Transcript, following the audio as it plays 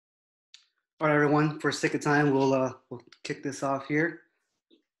All right, everyone, for the sake of time, we'll kick this off here.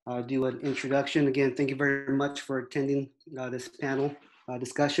 Do an introduction. Again, thank you very much for attending this panel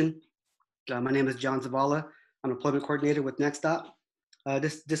discussion. My name is John Zavala. I'm employment coordinator with NextOp.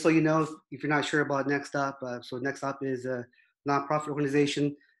 Just so you know, if you're not sure about NextOp, so NextOp is a nonprofit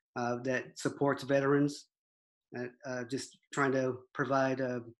organization that supports veterans, just trying to provide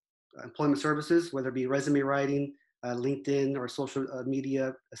employment services, whether it be resume writing, LinkedIn, or social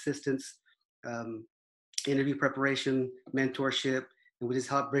media assistance, um, interview preparation, mentorship, and we just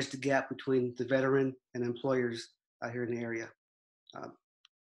help bridge the gap between the veteran and employers out here in the area. Um,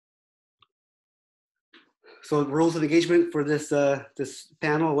 so rules of engagement for this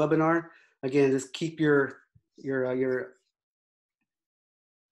panel webinar. Again, just keep your keep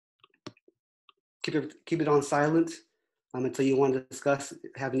it on silent until you want to discuss,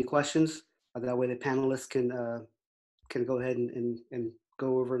 have any questions. That way the panelists can go ahead and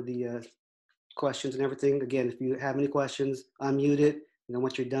go over the questions and everything. Again, if you have any questions, unmute it, and then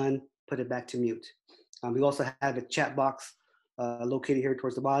once you're done, put it back to mute. We also have a chat box located here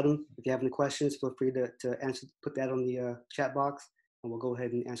towards the bottom. If you have any questions, feel free to answer, put that on the chat box, and we'll go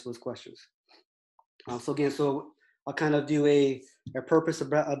ahead and answer those questions. So I'll kind of do a purpose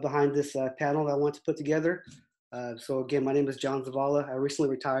behind this panel that I want to put together. So again, my name is John Zavala. I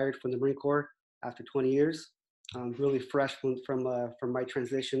recently retired from the Marine Corps after 20 years. I'm really fresh from my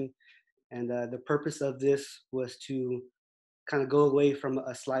transition. And the purpose of this was to kind of go away from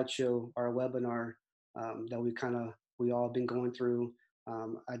a slideshow or a webinar that we all been going through.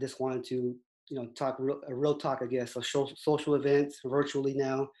 I just wanted to, talk a real talk, I guess, a social events virtually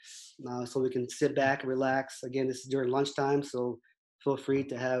now, so we can sit back and relax. Again, this is during lunchtime, so feel free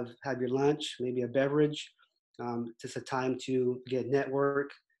to have your lunch, maybe a beverage, just a time to get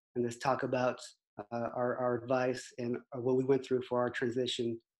network and just talk about our advice and what we went through for our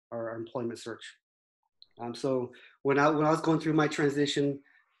transition, our employment search. So when I was going through my transition,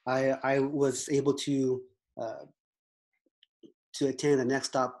 I was able to attend a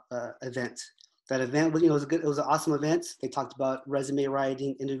NextOp event. That event was, it was an awesome event. They talked about resume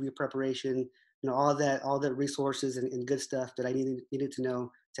writing, interview preparation, all that resources and good stuff that I needed to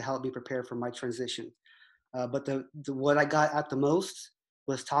know to help me prepare for my transition. But what I got at the most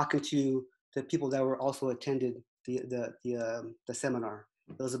was talking to the people that were also attended the seminar.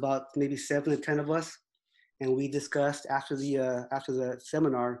 It was about maybe 7 to 10 of us, and we discussed after the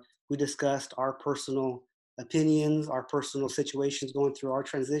seminar. We discussed our personal opinions, our personal situations going through our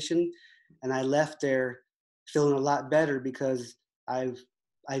transition, and I left there feeling a lot better because I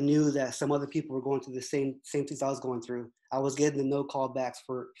knew that some other people were going through the same things I was going through. I was getting the no callbacks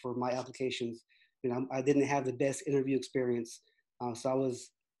for my applications. I didn't have the best interview experience, so I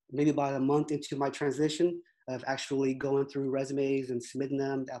was maybe about a month into my transition of actually going through resumes and submitting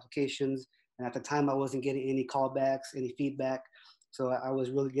them, the applications. And at the time, I wasn't getting any callbacks, any feedback. So I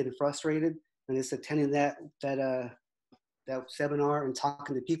was really getting frustrated. And just attending that seminar and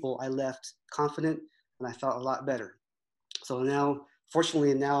talking to people, I left confident and I felt a lot better. So now,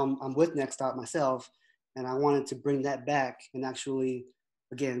 fortunately, now I'm with NextOp myself, and I wanted to bring that back and actually,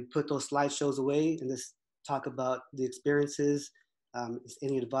 again, put those slideshows away and just talk about the experiences,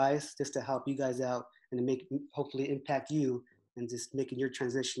 any advice, just to help you guys out and to make, hopefully impact you and just making your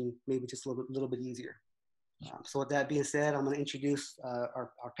transition maybe just a little bit easier. So with that being said, I'm going to introduce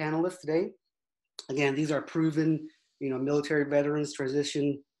our panelists today. Again, these are proven, military veterans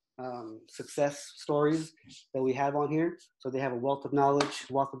transition success stories that we have on here. So they have a wealth of knowledge,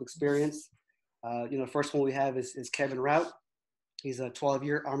 wealth of experience. First one we have is Kevin Rout. He's a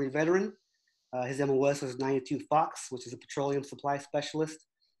 12-year Army veteran. His MOS was 92 Fox, which is a petroleum supply specialist.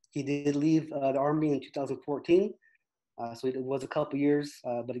 He did leave the Army in 2014, so it was a couple years,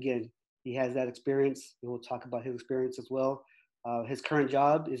 but again, he has that experience. We'll talk about his experience as well. His current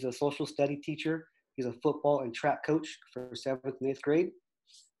job is a social study teacher. He's a football and track coach for 7th and 8th grade.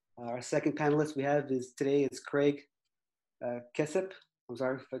 Our second panelist we have today is Craig Kessip. I'm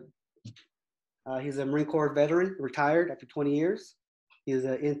sorry, but he's a Marine Corps veteran, retired after 20 years. He's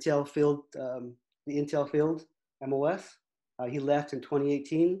an Intel field, the Intel field MOS. He left in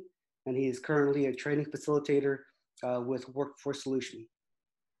 2018, and he is currently a training facilitator with Workforce Solution.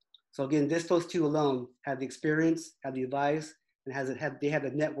 So again, those two alone have the experience, have the advice, and they have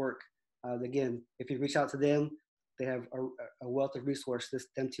the network. Again, if you reach out to them, they have a wealth of resources.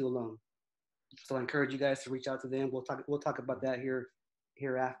 Them two alone. So I encourage you guys to reach out to them. We'll talk about that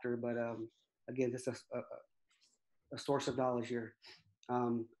hereafter. But again, just a source of knowledge here.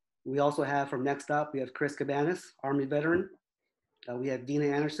 We also have from NextOp, we have Chris Cabanas, Army veteran. We have Dina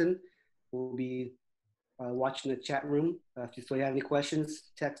Anderson, who will be watching the chat room. So you have any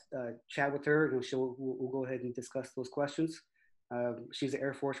questions, text, chat with her, and we'll go ahead and discuss those questions. She's an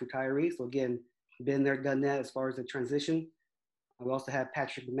Air Force retiree, so again, been there, done that as far as the transition. We also have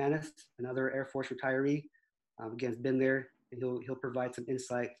Patrick McManus, another Air Force retiree. Again, has been there, and he'll provide some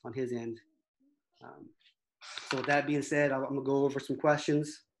insight on his end. So with that being said, I'm gonna go over some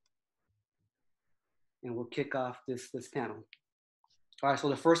questions, and we'll kick off this panel. All right. So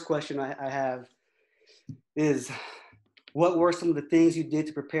the first question I have is, what were some of the things you did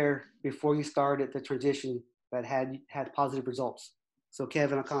to prepare before you started the transition that had positive results? So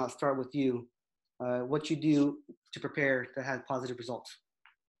Kevin, I'll kind of start with you. What you do to prepare to have positive results?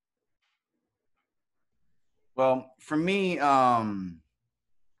 Well, for me, I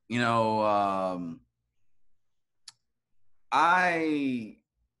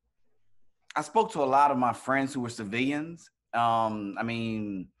spoke to a lot of my friends who were civilians. I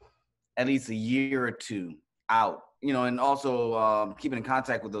mean, at least a year or two out, and also keeping in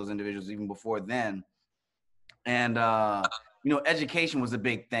contact with those individuals even before then. And education was a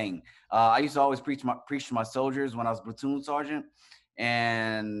big thing. I used to always preach to my soldiers when I was platoon sergeant,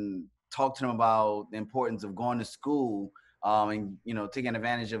 and talk to them about the importance of going to school, and taking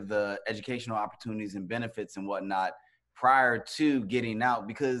advantage of the educational opportunities and benefits and whatnot prior to getting out,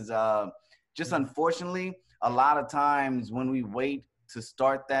 because just unfortunately, a lot of times when we wait to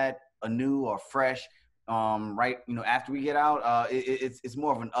start that anew or fresh, right, after we get out, it's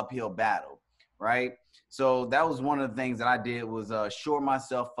more of an uphill battle, right? So that was one of the things that I did, was shore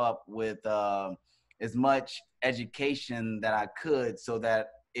myself up with as much education that I could, so that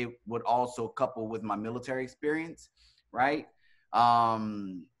it would also couple with my military experience, right?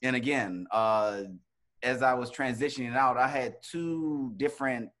 And again, as I was transitioning out, I had two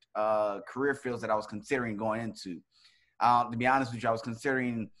different career fields that I was considering going into. To be honest with you, I was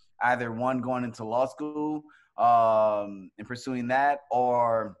considering either one, going into law school and pursuing that,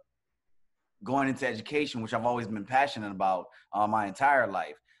 or going into education, which I've always been passionate about my entire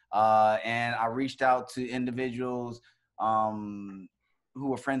life. And I reached out to individuals who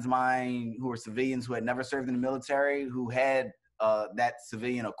were friends of mine, who were civilians, who had never served in the military, who had that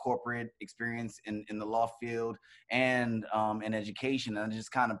civilian or corporate experience in the law field and in education. And I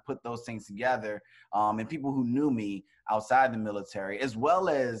just kind of put those things together, and people who knew me outside the military, as well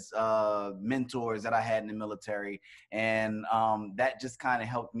as mentors that I had in the military. And that just kind of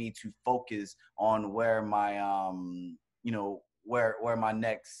helped me to focus on where my, where my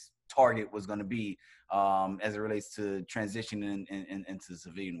next target was going to be as it relates to transitioning into the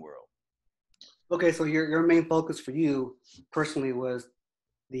civilian world. Okay, so your main focus for you personally was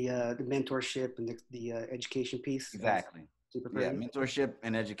the mentorship and the education piece. Exactly. Yeah, mentorship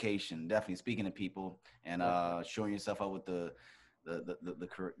and education. Definitely speaking to people and showing yourself out with the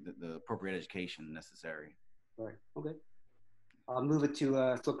appropriate education necessary. Right. Okay. I'll move it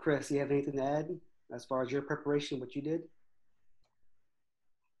to so Chris. You have anything to add as far as your preparation, what you did?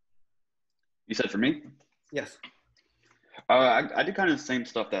 You said for me? Yes. I did kind of the same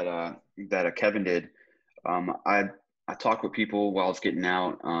stuff that Kevin did. I talked with people while I was getting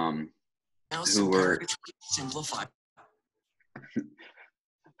out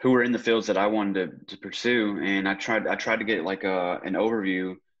who were in the fields that I wanted to pursue, and I tried to get like an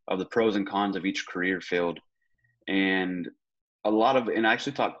overview of the pros and cons of each career field, and I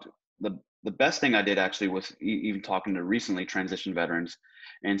actually talked. The best thing I did actually was even talking to recently transitioned veterans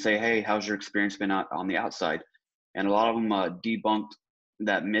and say, hey, how's your experience been out on the outside? And a lot of them debunked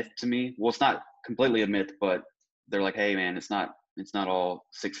that myth to me. Well, it's not completely a myth, but they're like, hey man, it's not all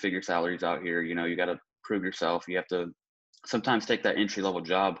 6-figure salaries out here. You got to prove yourself. You have to sometimes take that entry-level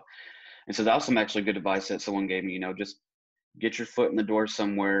job. And so that was some actually good advice that someone gave me. Just get your foot in the door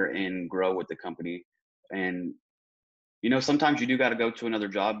somewhere and grow with the company. And sometimes you do got to go to another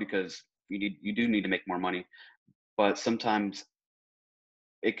job because you do need to make more money, but sometimes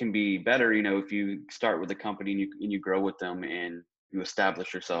it can be better, if you start with a company and you grow with them and you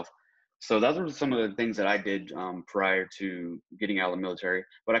establish yourself. So those were some of the things that I did prior to getting out of the military.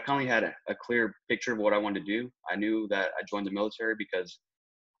 But I kind of had a clear picture of what I wanted to do. I knew that I joined the military because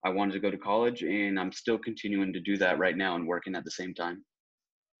I wanted to go to college, and I'm still continuing to do that right now and working at the same time.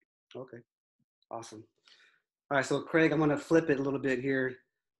 Okay, awesome. All right, so Craig, I'm going to flip it a little bit here.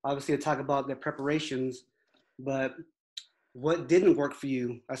 Obviously, to talk about the preparations, but what didn't work for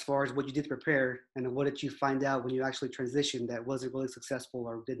you as far as what you did to prepare, and what did you find out when you actually transitioned that wasn't really successful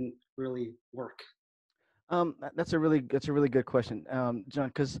or didn't really work? That's a really good question, John.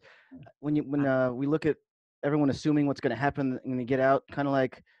 Because when we look at everyone assuming what's going to happen when they get out, kind of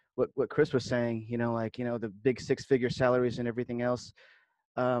like what Chris was saying, the big 6-figure salaries and everything else.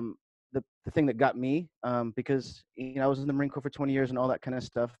 the thing that got me, because I was in the Marine Corps for 20 years and all that kind of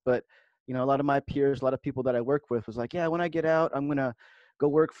stuff. But a lot of my peers, a lot of people that I work with, was like, yeah, when I get out, I'm gonna go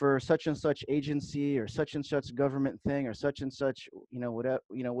work for such and such agency or such and such government thing or such and such, whatever,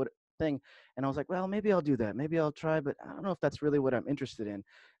 what thing. And I was like, well, maybe I'll do that. Maybe I'll try, but I don't know if that's really what I'm interested in.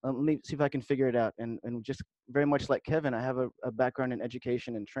 Let me see if I can figure it out. And just very much like Kevin, I have a background in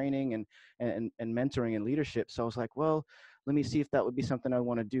education and training and mentoring and leadership. So I was like, well, let me see if that would be something I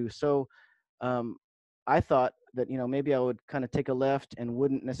want to do. So um, I thought that maybe I would kind of take a left and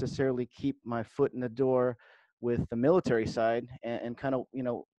wouldn't necessarily keep my foot in the door with the military side, and kind of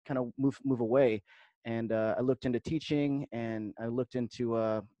move away. And I looked into teaching, and I looked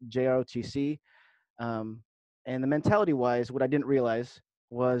into JROTC. Um, and the mentality wise, what I didn't realize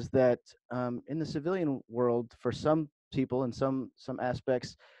was that in the civilian world, for some people in some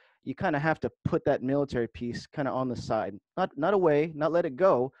aspects, you kind of have to put that military piece kind of on the side, not away, not let it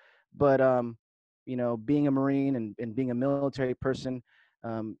go, but being a Marine and being a military person,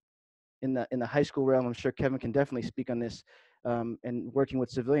 um, in the high school realm, I'm sure Kevin can definitely speak on this. And working with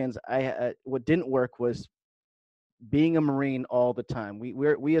civilians, what didn't work was being a Marine all the time.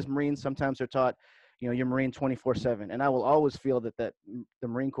 We as Marines sometimes are taught, you're Marine 24/7, and I will always feel that the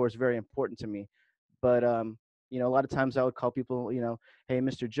Marine Corps is very important to me. But a lot of times I would call people, hey,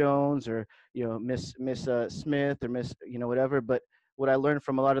 Mr. Jones, or Miss Smith, or Miss, whatever. But what I learned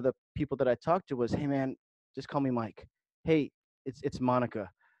from a lot of the people that I talked to was, hey man, just call me Mike. Hey, it's Monica.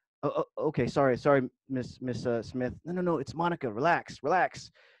 Okay, sorry, Miss Smith. No, it's Monica. Relax.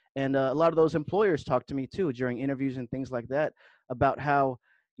 And a lot of those employers talk to me too during interviews and things like that about how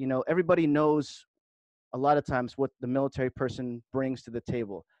everybody knows a lot of times what the military person brings to the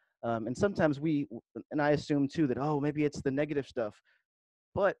table. And sometimes and I assume too that, oh, maybe it's the negative stuff.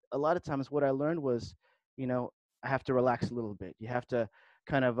 But a lot of times what I learned was, I have to relax a little bit. You have to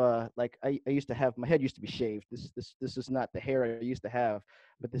kind of like I used to have, my head used to be shaved. This is not the hair I used to have,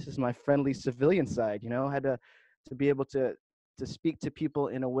 but this is my friendly civilian side. I had to be able to speak to people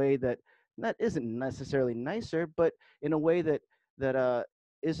in a way that isn't necessarily nicer, but in a way that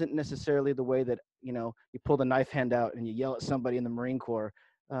isn't necessarily the way that you pull the knife hand out and you yell at somebody in the Marine Corps.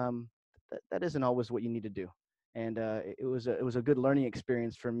 Um, that isn't always what you need to do. And it was a good learning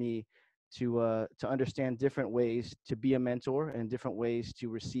experience for me to understand different ways to be a mentor and different ways to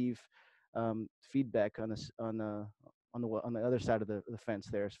receive feedback on the other side of the fence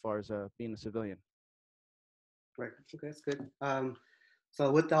there, as far as being a civilian. Right. Okay, that's good.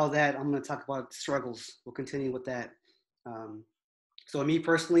 So with all that, I'm going to talk about struggles. We'll continue with that. Um, so me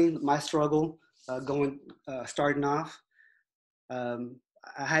personally, my struggle starting off, um,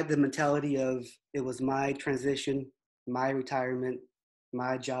 I had the mentality of it was my transition, my retirement,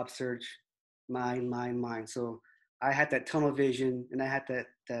 my job search, mine. So I had that tunnel vision, and I had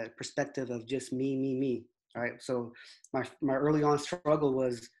that perspective of just me. All right. So my early on struggle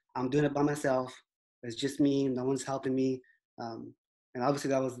was I'm doing it by myself. It's just me. No one's helping me. Um, and obviously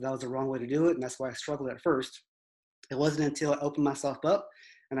that was the wrong way to do it, and that's why I struggled at first. It wasn't until I opened myself up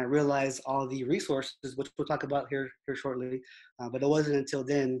and I realized all the resources, which we'll talk about here shortly. But it wasn't until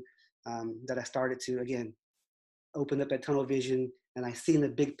then that I started to again open up that tunnel vision, and I seen the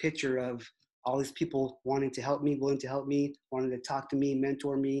big picture of all these people wanting to help me, willing to help me, wanting to talk to me,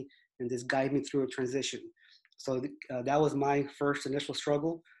 mentor me, and just guide me through a transition. So that was my first initial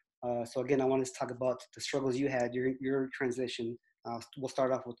struggle. So again, I wanted to talk about the struggles you had, your transition. We'll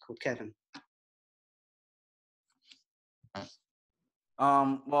start off with Kevin.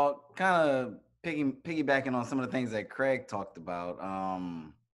 Well, kind of piggybacking on some of the things that Craig talked about.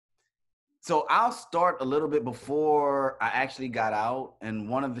 So I'll start a little bit before I actually got out. And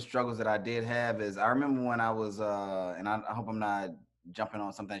one of the struggles that I did have is I remember when I was, and I hope I'm not jumping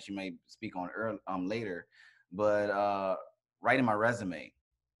on something that you may speak on later, but writing my resume,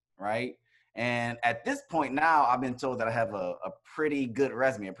 right? And at this point now, I've been told that I have a pretty good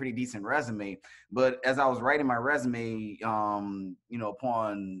resume, a pretty decent resume. But as I was writing my resume,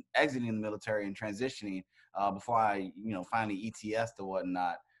 upon exiting the military and transitioning, before I, finally ETS'd or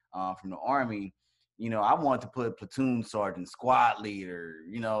whatnot from the Army, I wanted to put platoon sergeant, squad leader,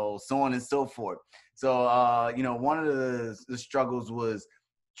 so on and so forth. So, one of the struggles was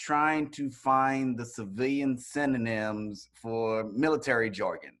trying to find the civilian synonyms for military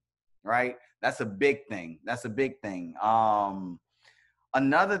jargon, right? That's a big thing.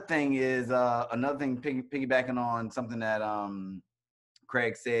 Another thing is piggybacking on something that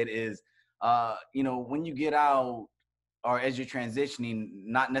Craig said is, when you get out or as you're transitioning,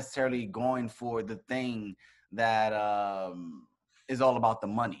 not necessarily going for the thing that is all about the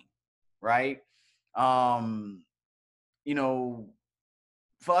money, right? Um, you know,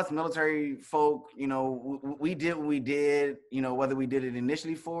 for us military folk, we did what we did, whether we did it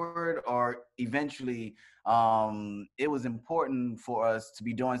initially for it or eventually, it was important for us to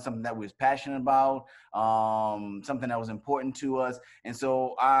be doing something that we was passionate about, something that was important to us. And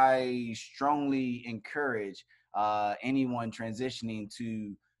so I strongly encourage anyone transitioning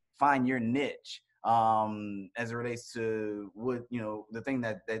to find your niche, as it relates to what, the thing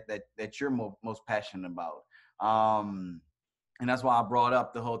that you're most passionate about. And that's why I brought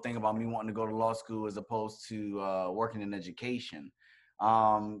up the whole thing about me wanting to go to law school as opposed to working in education,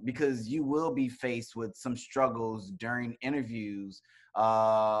 because you will be faced with some struggles during interviews.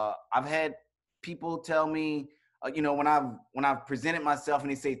 I've had people tell me, when I've presented myself,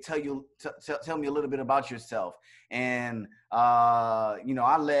 and they say, tell me a little bit about yourself, and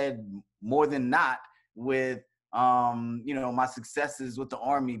I led more than not with my successes with the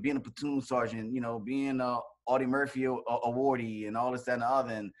Army, being a platoon sergeant, being a Audie Murphy awardee, and all this, that, and the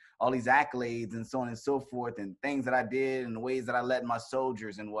other, and all these accolades and so on and so forth, and things that I did and the ways that I led my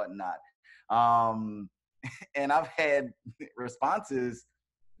soldiers and whatnot. And I've had responses,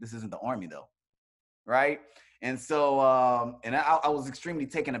 this isn't the Army though, right? And so, and I was extremely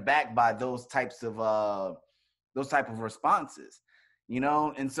taken aback by those type of responses,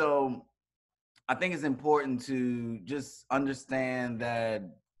 and so I think it's important to just understand that,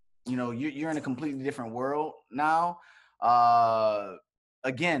 you're in a completely different world now. Uh,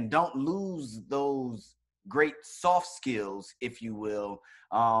 Again, don't lose those great soft skills, if you will,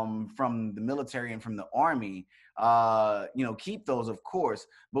 from the military and from the Army. Keep those, of course,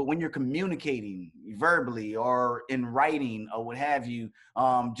 but when you're communicating verbally or in writing or what have you,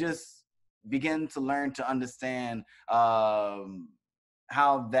 just begin to learn to understand how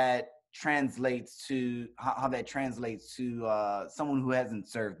that translates to someone who hasn't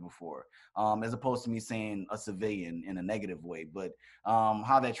served before, as opposed to me saying a civilian in a negative way, but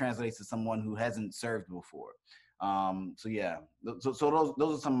how that translates to someone who hasn't served before. So yeah, so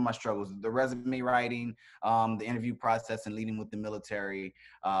those are some of my struggles: the resume writing, the interview process, and leading with the military,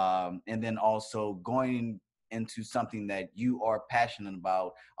 and then also going into something that you are passionate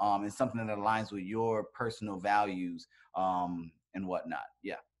about, and something that aligns with your personal values, and whatnot.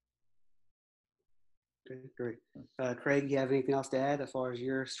 Yeah. Okay, great. Craig, you have anything else to add as far as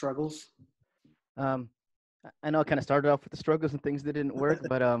your struggles? Um, I know I kind of started off with the struggles and things that didn't work,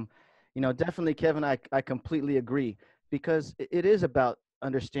 but definitely, Kevin, I completely agree, because it is about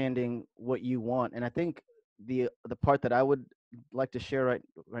understanding what you want. And I think the part that I would like to share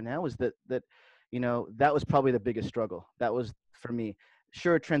right now is that that was probably the biggest struggle. That was for me.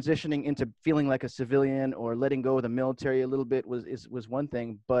 Sure, transitioning into feeling like a civilian or letting go of the military a little bit was one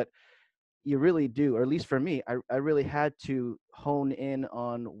thing, but you really do, or at least for me, I really had to hone in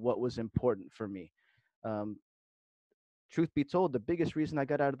on what was important for me. Um, Truth be told, the biggest reason I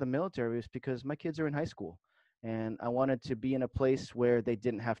got out of the military was because my kids are in high school, and I wanted to be in a place where they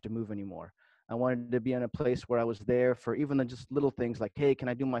didn't have to move anymore. I wanted to be in a place where I was there for even the just little things like, hey, can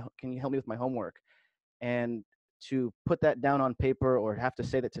you help me with my homework? And to put that down on paper or have to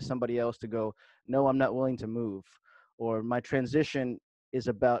say that to somebody else to go, no, I'm not willing to move, or my transition is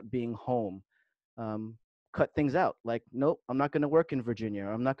about being home. um, Cut things out. Like, nope, I'm not going to work in Virginia,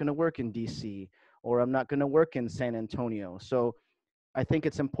 or I'm not going to work in DC, or I'm not going to work in San Antonio. So I think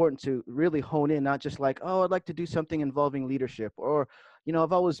it's important to really hone in, not just like, oh, I'd like to do something involving leadership, or,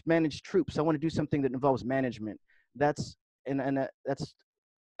 I've always managed troops, I want to do something that involves management. That's that's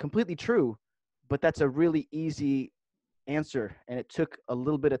completely true, but that's a really easy answer, and it took a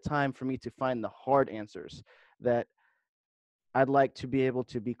little bit of time for me to find the hard answers. That I'd like to be able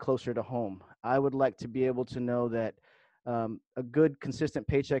to be closer to home. I would like to be able to know that a good, consistent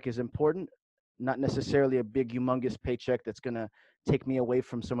paycheck is important, not necessarily a big, humongous paycheck that's going to take me away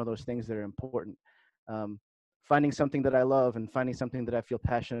from some of those things that are important. Um, Finding something that I love and finding something that I feel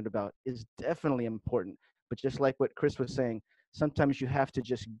passionate about is definitely important. But just like what Chris was saying, sometimes you have to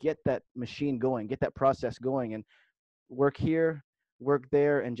just get that machine going, get that process going, and work here, work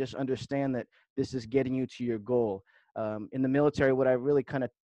there, and just understand that this is getting you to your goal. In the military, what I really kind of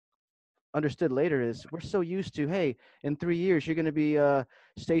understood later is we're so used to, hey, in 3 years you're going to be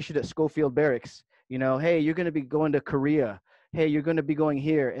stationed at Schofield Barracks. Hey, you're going to be going to Korea. Hey, you're going to be going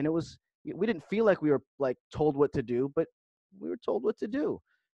here. And we didn't feel like we were like told what to do, but we were told what to do.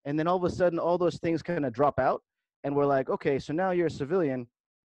 And then all of a sudden, all those things kind of drop out, and we're like, okay, so now you're a civilian.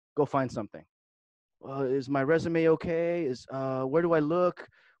 Go find something. Is my resume okay? Is Where do I look?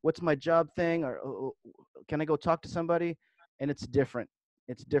 What's my job thing? Or can I go talk to somebody? And it's different.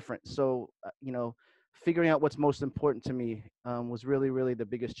 It's different. So figuring out what's most important to me was really, really the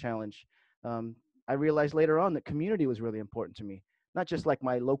biggest challenge. I realized later on that community was really important to me. not just like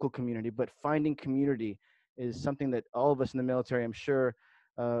my local community, but finding community is something that all of us in the military, I'm sure,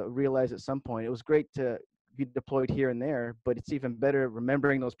 realized at some point. It was great to be deployed here and there, but it's even better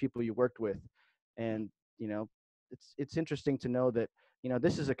remembering those people you worked with. And, you know, it's interesting to know that, you know,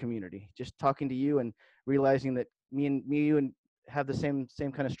 this is a community. Just talking to you and realizing that you and have the same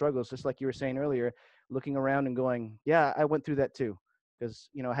kind of struggles, just like you were saying earlier, looking around and going, yeah, I went through that too. Because,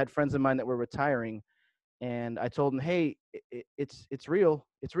 you know, I had friends of mine that were retiring, and I told them, hey, it's real.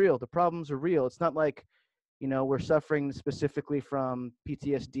 It's real. The problems are real. It's not like, you know, we're suffering specifically from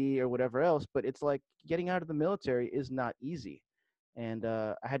PTSD or whatever else, but it's like getting out of the military is not easy. And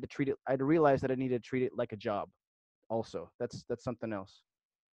I had to treat it. I had to realize that I needed to treat it like a job. Also, that's something else.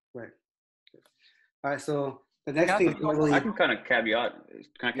 Right. All right. So the next Yeah, thing is not really. I can kind of caveat.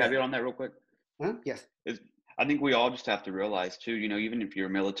 Can I caveat on that real quick? Huh? Yes. Is I think we all just have to realize too. You know, even if you're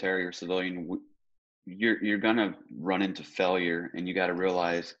military or civilian, you're gonna run into failure, and you got to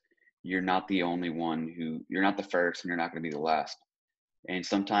realize you're not the only one you're not the first, and you're not going to be the last. And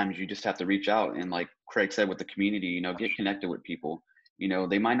sometimes you just have to reach out, and like Craig said, with the community, you know, get connected with people. You know,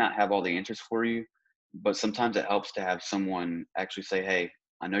 they might not have all the answers for you, but sometimes it helps to have someone actually say, hey,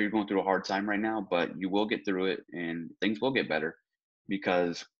 I know you're going through a hard time right now, but you will get through it and things will get better.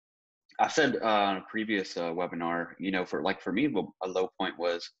 Because I said on a previous webinar, you know, for me, a low point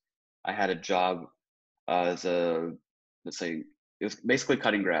was I had a job as a, let's say, it was basically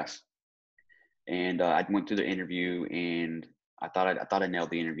cutting grass. And I went through the interview, and I thought I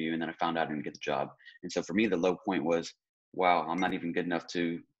nailed the interview, and then I found out I didn't get the job. And so for me, the low point was, wow, I'm not even good enough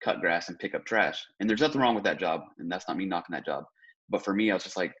to cut grass and pick up trash. And there's nothing wrong with that job, and that's not me knocking that job. But for me, I was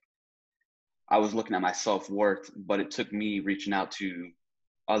just like, I was looking at my self-worth, but it took me reaching out to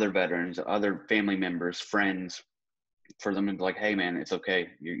other veterans, other family members, friends, for them to be like, hey man, it's okay.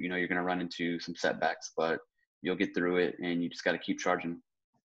 You know, you're going to run into some setbacks, but you'll get through it, and you just got to keep charging.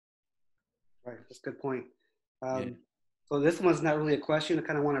 Right. That's a good point. Yeah. So this one's not really a question. I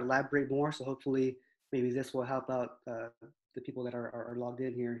kind of want to elaborate more. So hopefully maybe this will help out the people that are logged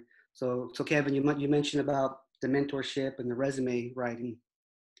in here. So Kevin, you mentioned about the mentorship and the resume writing.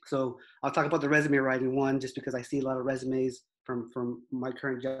 So I'll talk about the resume writing one, just because I see a lot of resumes from my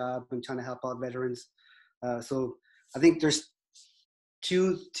current job and trying to help out veterans. So I think there's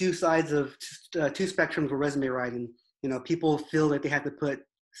two sides of two spectrums of resume writing. You know, people feel like they have to put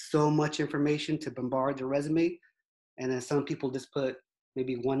so much information to bombard their resume, and then some people just put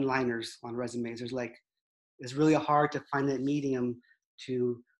maybe one-liners on resumes. It's really hard to find that medium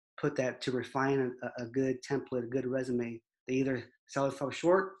to put that, to refine a good template, a good resume. They either sell itself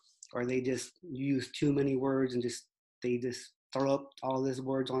short, or they just use too many words and they just throw up all these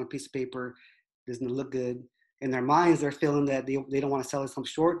words on a piece of paper. Doesn't look good. In their minds, they're feeling that they don't want to sell themselves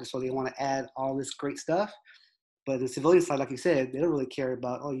short, so they want to add all this great stuff. But the civilian side, like you said, they don't really care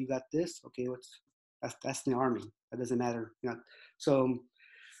about, oh, you got this, okay, that's in the Army. That doesn't matter. You know? So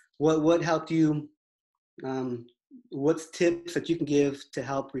what helped you? What's tips that you can give to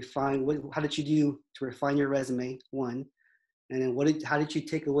help refine? How did you do to refine your resume? One, and then how did you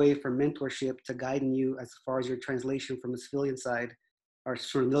take away from mentorship to guiding you as far as your translation from the civilian side, or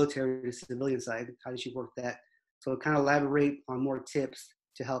from military to civilian side? How did you work that? So kind of elaborate on more tips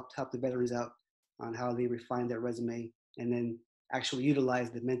to help the veterans out on how they refine their resume and then actually utilize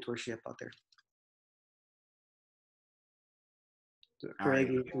the mentorship out there. So Craig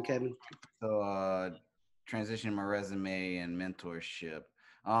and Kevin. So transition my resume and mentorship.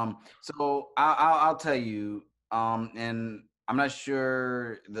 So I'll tell you, and I'm not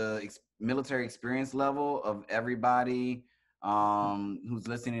sure the military experience level of everybody who's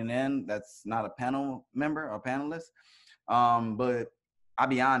listening in. That's not a panel member or panelist. But I'll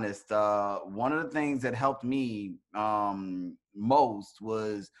be honest, one of the things that helped me most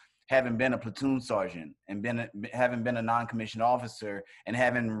was having been a platoon sergeant and having been a non-commissioned officer and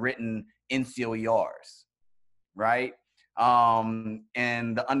having written NCOERs, right? And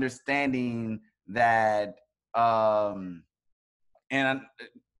the understanding that, and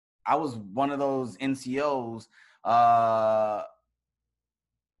I was one of those NCOs.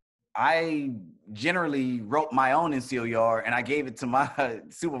 I generally wrote my own NCOER and I gave it to my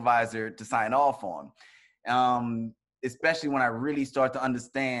supervisor to sign off on. Especially when I really start to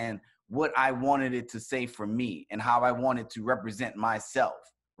understand what I wanted it to say for me and how I wanted to represent myself,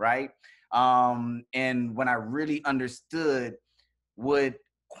 right? And when I really understood what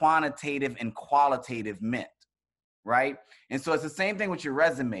quantitative and qualitative meant, right? And so it's the same thing with your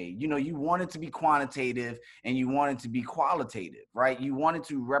resume. You know, you want it to be quantitative and you want it to be qualitative, right? You want it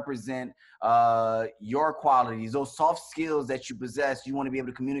to represent your qualities, those soft skills that you possess. You want to be able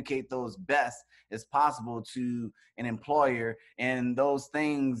to communicate those best as possible to an employer, and those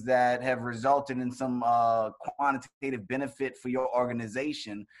things that have resulted in some quantitative benefit for your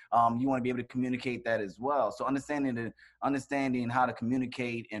organization. You want to be able to communicate that as well. So understanding how to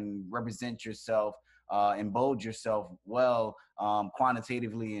communicate and represent yourself and bold yourself well,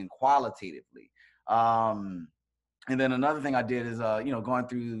 quantitatively and qualitatively. And then another thing I did is, going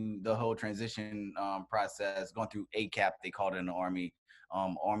through the whole transition process, going through ACAP, they called it in the Army,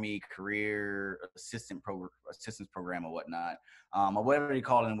 Army Career Assistance Program or whatnot, or whatever they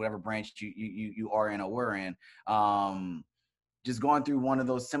call it in whatever branch you are in or were in. Just going through one of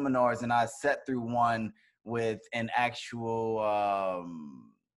those seminars, and I sat through one with an actual,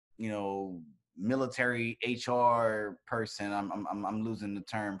 military HR person. I'm losing the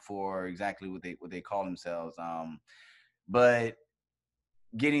term for exactly what they call themselves. But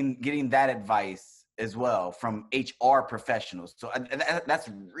getting that advice as well from HR professionals. So that's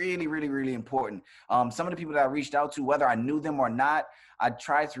really, really, really important. Some of the people that I reached out to, whether I knew them or not, I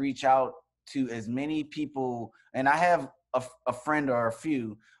tried to reach out to as many people, and I have a friend or a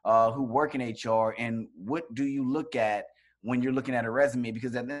few who work in HR. And what do you look at when you're looking at a resume?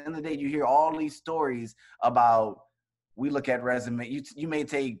 Because at the end of the day, you hear all these stories about, we look at resume. You may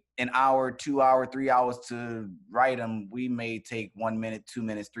take an hour, 2 hour, 3 hours to write them. We may take 1 minute, 2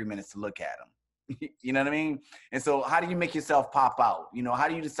 minutes, 3 minutes to look at them. You know what I mean? And so how do you make yourself pop out? You know, how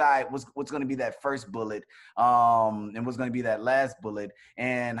do you decide what's going to be that first bullet and what's going to be that last bullet?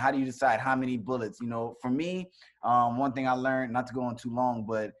 And how do you decide how many bullets? You know, for me, one thing I learned, not to go on too long,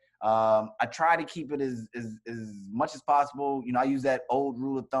 but I try to keep it as much as possible. You know, I use that old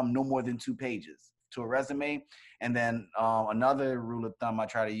rule of thumb, no more than 2 pages to a resume. And then another rule of thumb I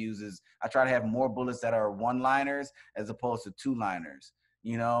try to use is I try to have more bullets that are one-liners as opposed to two-liners,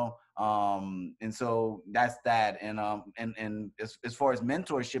 you know? And so that's that. And as far as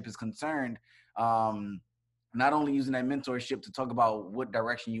mentorship is concerned, not only using that mentorship to talk about what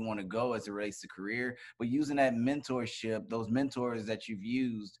direction you want to go as it relates to career, but using that mentorship, those mentors that you've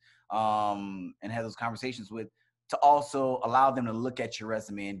used and had those conversations with, to also allow them to look at your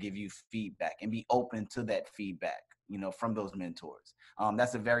resume and give you feedback and be open to that feedback, you know, from those mentors.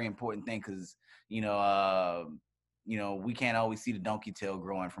 That's a very important thing because, we can't always see the donkey tail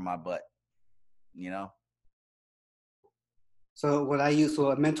growing from my butt, you know? So what I use,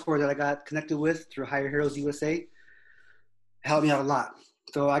 so a mentor that I got connected with through Hire Heroes USA helped me out a lot.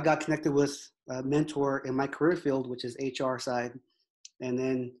 So I got connected with a mentor in my career field, which is HR side. And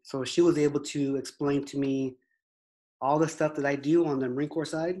then, so she was able to explain to me all the stuff that I do on the Marine Corps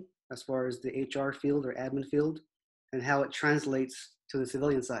side, as far as the HR field or admin field, and how it translates to the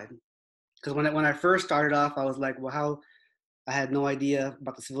civilian side. Because when I first started off, I was like, well, I had no idea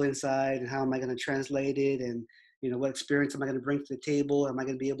about the civilian side and how am I going to translate it, and what experience am I going to bring to the table? Am I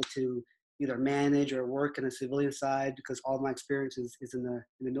going to be able to either manage or work in a civilian side, because all my experience is in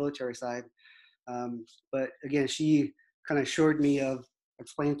the military side. But again, she kind of assured me of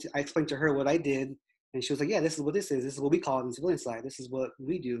I explained to her what I did, and she was like, yeah, this is what this is. This is what we call it on the civilian side. This is what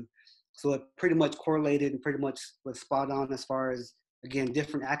we do. So it pretty much correlated and pretty much was spot on as far as, again,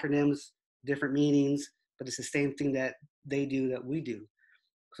 different acronyms, different meanings, but it's the same thing that they do that we do.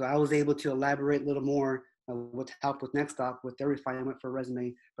 So I was able to elaborate a little more with help with NextOp with their refinement for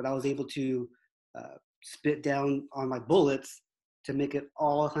resume, but I was able to spit down on my bullets to make it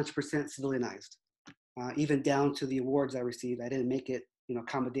all 100% civilianized, even down to the awards I received. I didn't make it,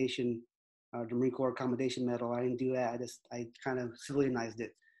 accommodation, the Marine Corps Accommodation Medal. I didn't do that. I kind of civilianized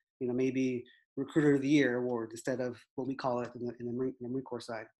it, maybe Recruiter of the Year award instead of what we call it in the Marine Corps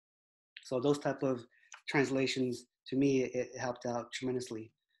side. So those type of translations, to me, it helped out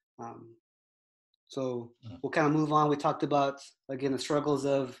tremendously. So we'll kind of move on. We talked about, again, the struggles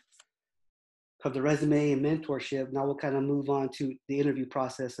of the resume and mentorship. Now we'll kind of move on to the interview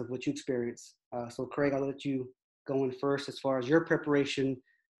process of what you experienced. So Craig, I'll let you go in first as far as your preparation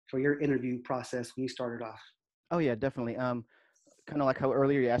for your interview process when you started off. Oh yeah, definitely. Kind of like how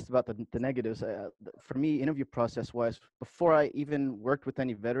earlier you asked about the negatives. For me, interview process wise, before I even worked with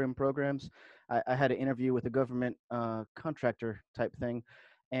any veteran programs, I had an interview with a government contractor type thing,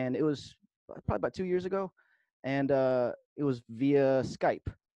 and it was probably about 2 years ago, and it was via Skype.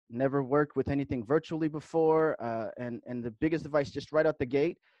 Never worked with anything virtually before, and the biggest advice just right out the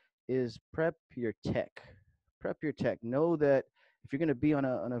gate is prep your tech. Prep your tech. Know that if you're going to be on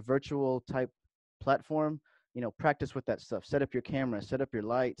a virtual type platform, practice with that stuff. Set up your camera, set up your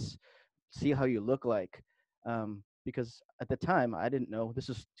lights, see how you look like. because at the time I didn't know, this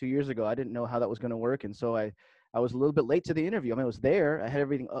is 2 years ago, I didn't know how that was going to work. And so I was a little bit late to the interview. I mean, I was there, I had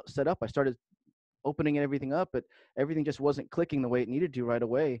everything set up. I started opening everything up, but everything just wasn't clicking the way it needed to right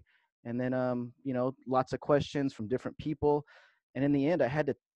away. And then, lots of questions from different people. And in the end, I had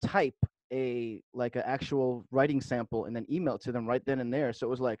to type like an actual writing sample and then email it to them right then and there. So it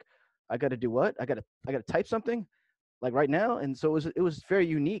was like, I got to do what? I got to type something like right now. And so it was very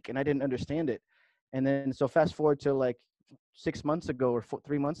unique and I didn't understand it. And then, so fast forward to like 6 months ago or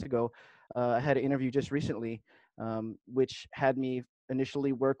 3 months ago, I had an interview just recently, which had me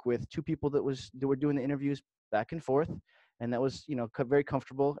initially work with two people that were doing the interviews back and forth, and that was very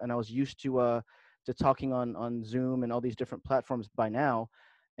comfortable, and I was used to talking on Zoom and all these different platforms by now.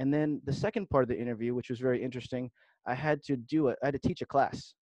 And then the second part of the interview, which was very interesting, I had to teach a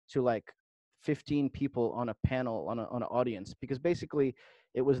class to like 15 people on a panel on an audience, because basically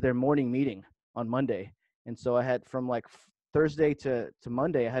it was their morning meeting on Monday. And so I had from like Thursday to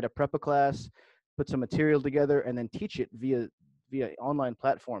Monday, I had to prep a class, put some material together, and then teach it via online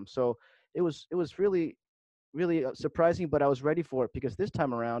platform. So it was really surprising, but I was ready for it, because this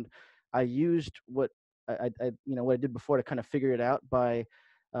time around, I used what I did before to kind of figure it out by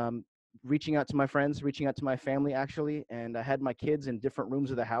um, reaching out to my friends, reaching out to my family actually, and I had my kids in different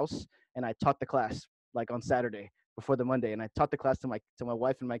rooms of the house, and I taught the class like on Saturday before the Monday, and I taught the class to my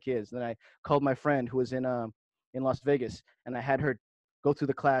wife and my kids. And then I called my friend who was in Las Vegas, and I had her go through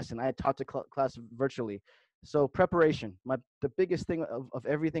the class, and I had taught the class virtually. So preparation, the biggest thing of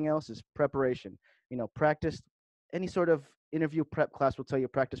everything else is preparation. Practice. Any sort of interview prep class will tell you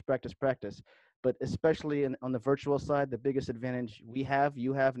practice, practice, practice. But especially on the virtual side, the biggest advantage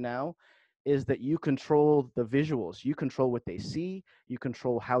you have now, is that you control the visuals. You control what they see. You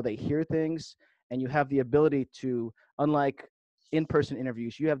control how they hear things, and you have the ability to, unlike in-person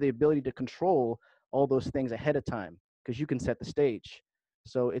interviews, you have the ability to control all those things ahead of time, because you can set the stage.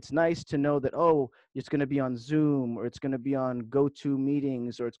 So it's nice to know that, oh, it's going to be on Zoom, or it's going to be on GoTo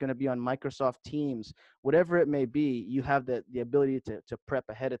meetings, or it's going to be on Microsoft Teams, whatever it may be. You have the ability to prep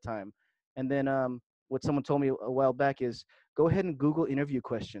ahead of time. And then what someone told me a while back is, go ahead and Google interview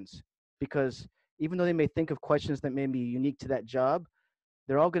questions, because even though they may think of questions that may be unique to that job,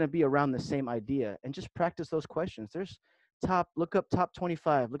 they're all going to be around the same idea, and just practice those questions. Look up top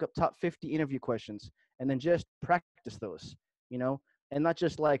 25, look up top 50 interview questions, and then just practice those, you know, and not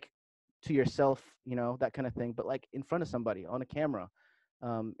just like to yourself, that kind of thing, but like in front of somebody on a camera.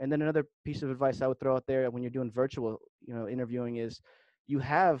 And then another piece of advice I would throw out there when you're doing virtual, interviewing is, you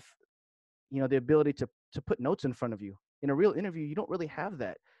have the ability to put notes in front of you. In a real interview, you don't really have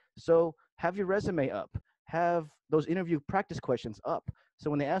that. So have your resume up, have those interview practice questions up. So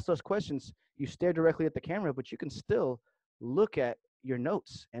when they ask those questions, you stare directly at the camera, but you can still look at your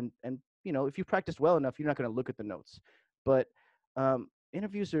notes. And if you practice well enough, you're not going to look at the notes. But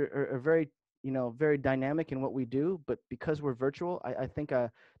interviews are very very dynamic in what we do. But because we're virtual, I think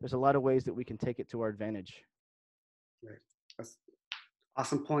there's a lot of ways that we can take it to our advantage. Right. That's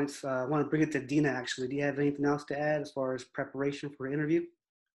awesome points. I want to bring it to Dina, actually. Do you have anything else to add as far as preparation for an interview?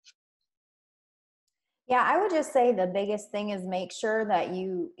 Yeah, I would just say the biggest thing is make sure that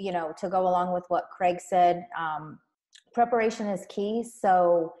to go along with what Craig said, preparation is key.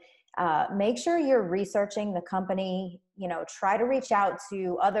 So make sure you're researching the company, try to reach out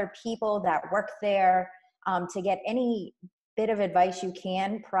to other people that work there to get any bit of advice you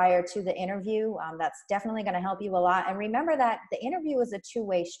can prior to the interview. That's definitely going to help you a lot. And remember that the interview is a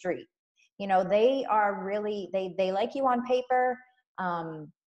two-way street. They are really, they like you on paper.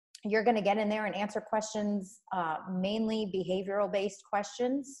 You're going to get in there and answer questions, mainly behavioral based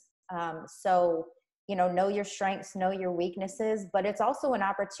questions. So, know your strengths, know your weaknesses, but it's also an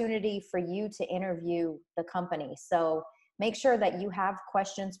opportunity for you to interview the company. So make sure that you have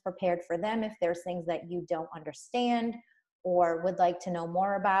questions prepared for them if there's things that you don't understand or would like to know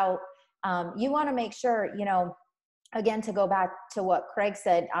more about. You want to make sure, again, to go back to what Craig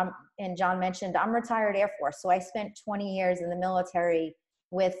said, and John mentioned, I'm retired Air Force. So I spent 20 years in the military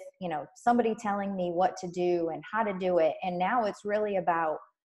with, somebody telling me what to do and how to do it. And now it's really about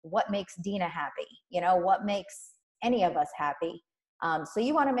what makes Dina happy, what makes any of us happy. So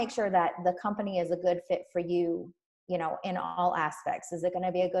you want to make sure that the company is a good fit for you, in all aspects. Is it going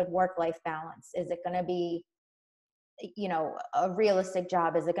to be a good work-life balance? Is it going to be, a realistic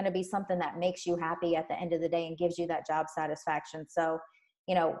job? Is it going to be something that makes you happy at the end of the day and gives you that job satisfaction? So,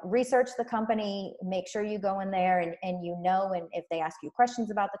 research the company, make sure you go in there and and if they ask you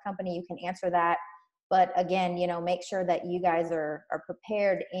questions about the company, you can answer that. But again, make sure that you guys are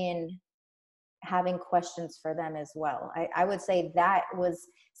prepared in having questions for them as well. I would say that was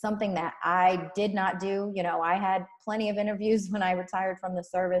something that I did not do. You know, I had plenty of interviews when I retired from the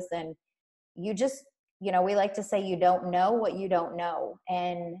service, and you just, you know, we like to say you don't know what you don't know.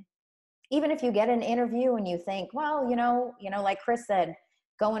 And even if you get an interview and you think, well, like Chris said,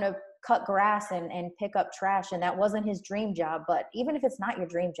 going to cut grass and pick up trash, and that wasn't his dream job. But even if it's not your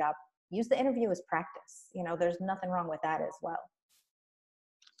dream job, use the interview as practice. You know, there's nothing wrong with that as well.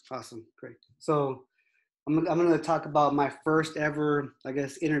 Awesome. Great. So I'm going to talk about my first ever, I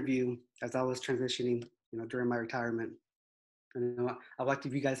guess, interview as I was transitioning, during my retirement. And I'd like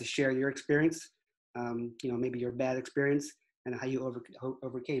you guys to share your experience, maybe your bad experience and how you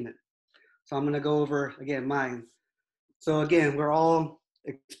overcame it. So I'm going to go over, again, mine. So again, we're all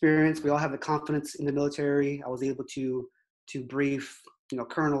experienced. We all have the confidence in the military. I was able to brief,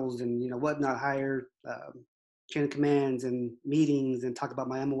 colonels and, whatnot, higher chain of commands and meetings and talk about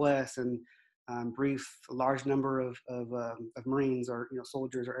my MOS and brief a large number of Marines or,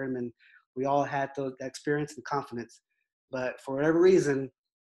 soldiers or airmen. We all had that experience and confidence. But for whatever reason,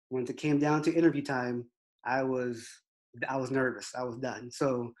 when it came down to interview time, I was nervous. I was done.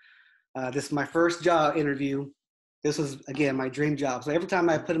 So this is my first job interview. This was, again, my dream job. So every time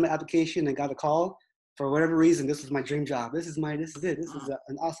I put in my application and got a call, for whatever reason, this was my dream job. This is it. This is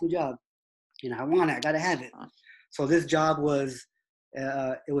an awesome job. I want it. I got to have it. So this job was,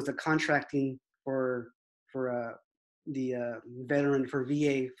 it was a contracting for the veteran, for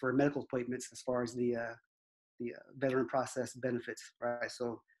VA, for medical appointments as far as the veteran process benefits, right?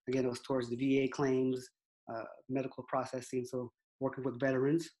 So again, it was towards the VA claims, medical processing. So working with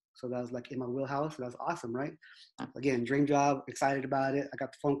veterans. So that was like in my wheelhouse. So that was awesome, right? Again, dream job, excited about it. I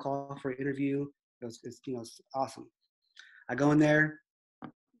got the phone call for an interview. It's awesome. I go in there.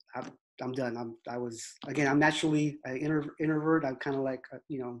 I'm done. I'm naturally an introvert. I'm kind of like,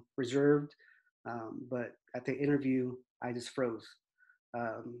 reserved. But at the interview, I just froze.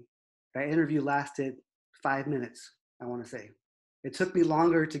 That interview lasted 5 minutes, I want to say. It took me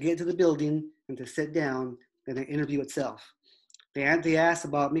longer to get to the building and to sit down than the interview itself. They asked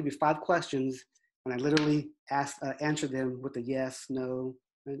about maybe 5 questions, and I literally answered them with a yes, no,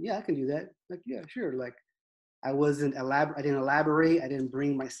 and yeah, I can do that. Like, yeah, sure. Like, I didn't elaborate. I didn't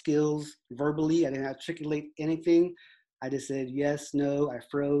bring my skills verbally. I didn't articulate anything. I just said yes, no. I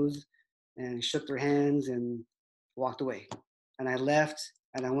froze and shook their hands and walked away. And I left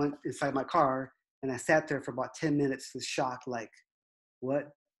and I went inside my car and I sat there for about 10 minutes in shock, like,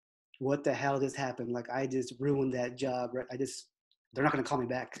 what the hell just happened? Like, I just ruined that job, right? They're not going to call me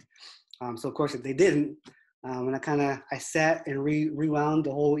back. So of course, if they didn't, and I sat and rewound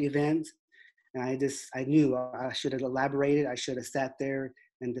the whole event. And I knew I should have elaborated. I should have sat there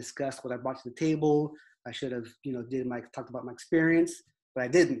and discussed what I brought to the table. I should have, talked about my experience, but I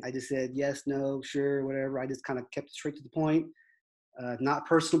didn't. I just said yes, no, sure, whatever. I just kind of kept it straight to the point, not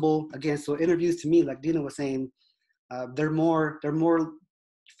personable. Again, so interviews to me, like Dina was saying, they're more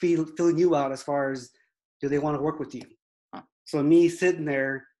feeling you out as far as, do they want to work with you? So me sitting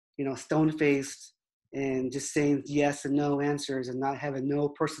there, stone faced and just saying yes and no answers and not having no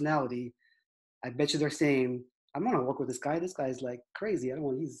personality, I bet you they're saying, I'm going to work with this guy. This guy's like crazy.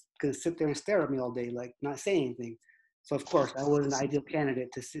 He's going to sit there and stare at me all day, like not say anything. So of course I was an ideal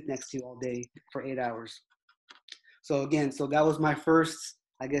candidate to sit next to you all day for 8 hours. So that was my first,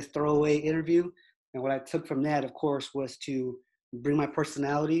 I guess, throwaway interview. And what I took from that, of course, was to bring my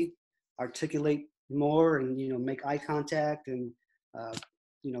personality, articulate more and, make eye contact and,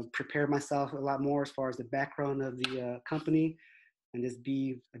 prepare myself a lot more as far as the background of the company. And just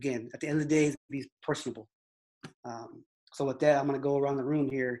be, again, at the end of the day, be personable. So with that, I'm going to go around the room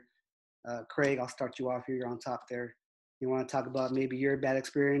here. Craig, I'll start you off here. You're on top there. You want to talk about maybe your bad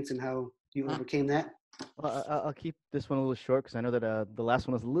experience and how you overcame that? Well, I'll keep this one a little short because I know that the last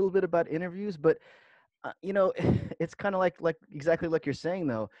one was a little bit about interviews, but it's kind of like exactly like you're saying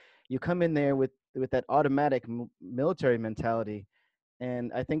though. You come in there with that automatic military mentality.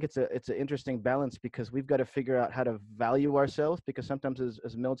 And I think it's an interesting balance because we've got to figure out how to value ourselves, because sometimes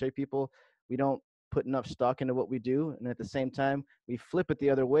as military people, we don't put enough stock into what we do. And at the same time, we flip it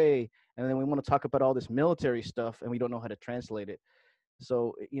the other way. And then we want to talk about all this military stuff and we don't know how to translate it.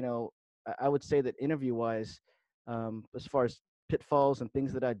 So, I would say that interview wise, as far as pitfalls and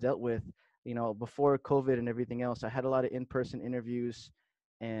things that I dealt with, before COVID and everything else, I had a lot of in-person interviews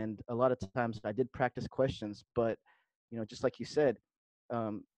and a lot of times I did practice questions, but, just like you said,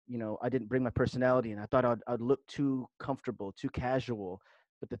 I didn't bring my personality and I thought I'd look too comfortable, too casual.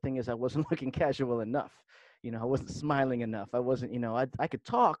 But the thing is, I wasn't looking casual enough. I wasn't smiling enough. I wasn't, I could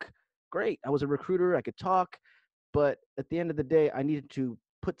talk great. I was a recruiter. I could talk. But at the end of the day, I needed to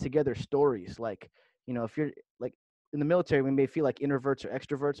put together stories. Like, if you're like in the military, we may feel like introverts or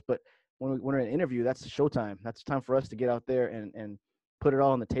extroverts, but when we're in an interview, that's showtime. That's time for us to get out there and put it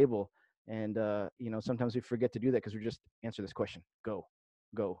all on the table. And sometimes we forget to do that because we just answer this question, go.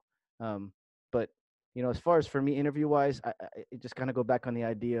 But as far as for me, interview wise, I just kind of go back on the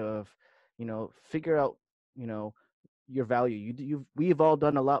idea of, figure out, your value. We've all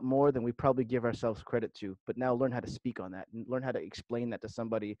done a lot more than we probably give ourselves credit to, but now learn how to speak on that and learn how to explain that to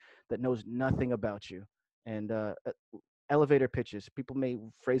somebody that knows nothing about you. And elevator pitches, people may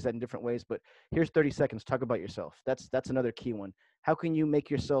phrase that in different ways, but here's 30 seconds, talk about yourself. That's another key one. How can you make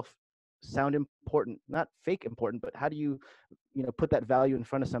yourself sound important, not fake important, but how do you put that value in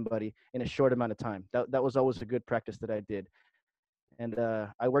front of somebody in a short amount of time? That was always a good practice that I did. And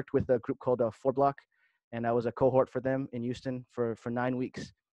I worked with a group called 4Block, and I was a cohort for them in Houston for 9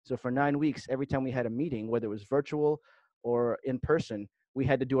 weeks. So for 9 weeks, every time we had a meeting, whether it was virtual or in person, we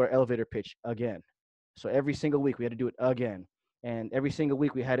had to do our elevator pitch again. So every single week we had to do it again. And every single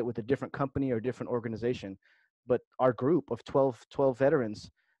week we had it with a different company or different organization. But our group of 12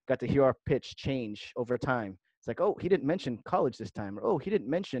 veterans got to hear our pitch change over time. It's like, oh, he didn't mention college this time, or oh, he didn't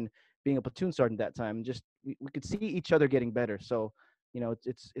mention being a platoon sergeant that time. Just we could see each other getting better. So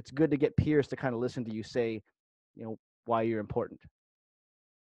it's good to get peers to kind of listen to you say, why you're important.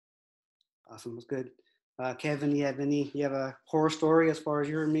 Awesome, that's good. Kevin, you have a horror story as far as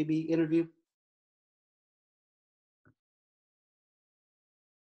your maybe interview?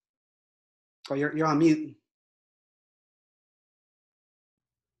 Oh, you're on mute.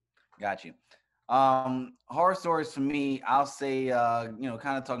 Got you. Horror stories for me, I'll say,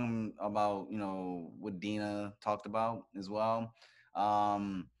 kind of talking about, what Dina talked about as well,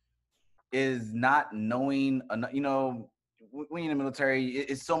 is not knowing, when you're in the military,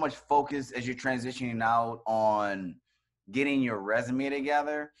 it's so much focus as you're transitioning out on getting your resume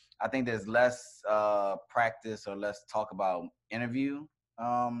together. I think there's less practice or less talk about interview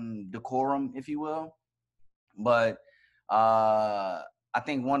decorum, if you will. But I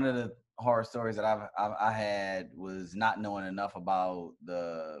think one of the horror stories that I had was not knowing enough about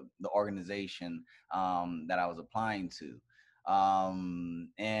the organization that I was applying to.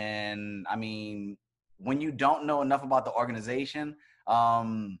 And I mean, when you don't know enough about the organization,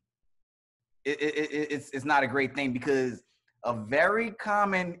 it's not a great thing, because a very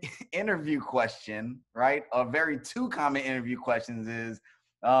common interview question, right? A very two common interview questions is,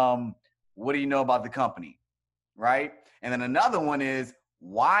 what do you know about the company? Right? And then another one is,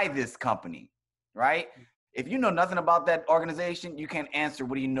 why this company, right? If you know nothing about that organization, you can't answer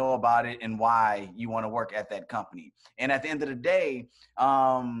what do you know about it and why you want to work at that company. And at the end of the day,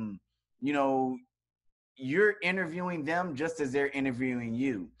 you're interviewing them just as they're interviewing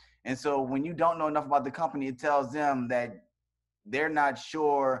you. And so when you don't know enough about the company, it tells them that they're not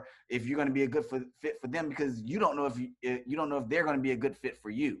sure if you're going to be a good fit for them, because you don't know if they're going to be a good fit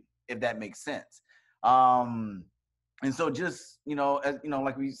for you, if that makes sense. And so just,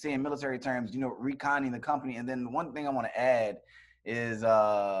 like we say in military terms, reconning the company. And then one thing I want to add is,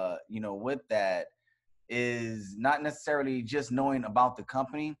 with that is not necessarily just knowing about the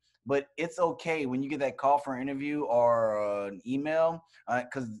company, but it's okay when you get that call for an interview or an email,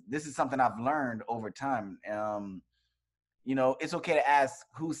 because this is something I've learned over time. It's okay to ask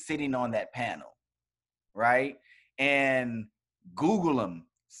who's sitting on that panel, right? And Google them.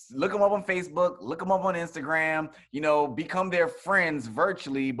 Look them up on Facebook, look them up on Instagram, become their friends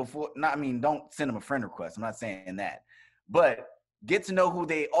virtually don't send them a friend request. I'm not saying that, but get to know who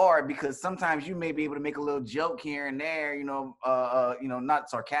they are, because sometimes you may be able to make a little joke here and there, not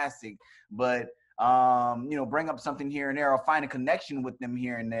sarcastic, but, bring up something here and there, or find a connection with them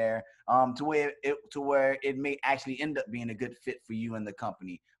here and there, to where it may actually end up being a good fit for you and the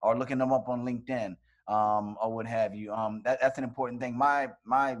company, or looking them up on LinkedIn. Or what have you. That's an important thing. My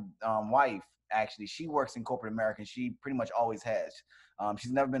wife, actually, she works in corporate America, and she pretty much always has.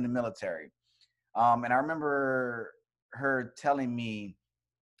 She's never been in the military. And I remember her telling me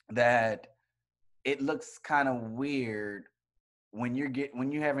that it looks kind of weird when you're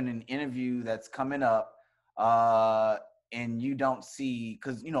having an interview that's coming up, and you don't see,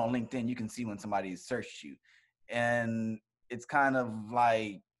 because on LinkedIn you can see when somebody searched you, and it's kind of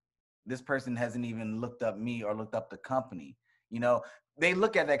like, this person hasn't even looked up me or looked up the company. They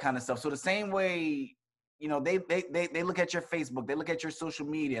look at that kind of stuff. So the same way, they look at your Facebook, they look at your social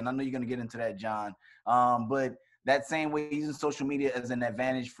media, and I know you're going to get into that, John. But that same way, using social media as an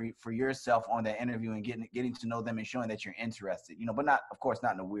advantage for yourself on that interview, and getting to know them and showing that you're interested, but not, of course,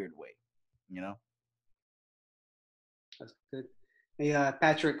 not in a weird way, That's good. Hey,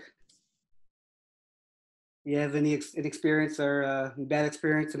 Patrick, You have any experience or bad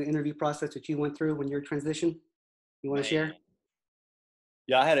experience in the interview process that you went through when you're transition? You want to Man. share?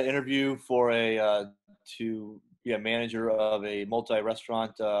 Yeah, I had an interview for to be a manager of a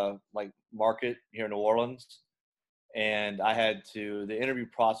multi-restaurant like market here in New Orleans, and I had to the interview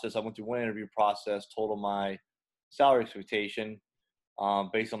process. I went through one interview process, told them my salary expectation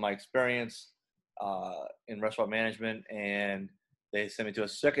based on my experience in restaurant management, and they sent me to a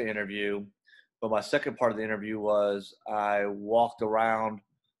second interview. But my second part of the interview was I walked around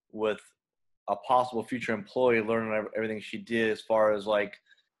with a possible future employee, learning everything she did as far as like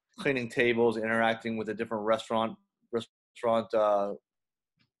cleaning tables, interacting with the different restaurant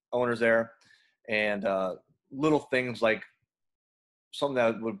owners there, and little things like something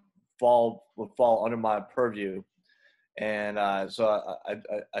that would fall under my purview. And so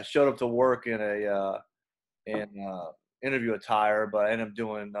I showed up to work in a interview attire, but I ended up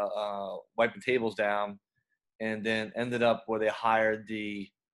doing wiping tables down, and then ended up where they hired the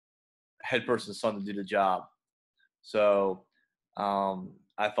head person's son to do the job. So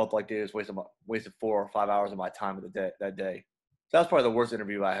I felt like they just wasted 4 or 5 hours of my time of the day that day. So that was probably the worst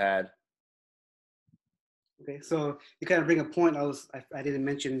interview I had. Okay, so you kind of bring a point I didn't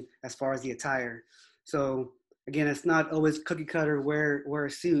mention as far as the attire. So again, it's not always cookie cutter wear a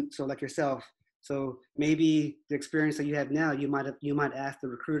suit. So like yourself, so maybe the experience that you have now, you might ask the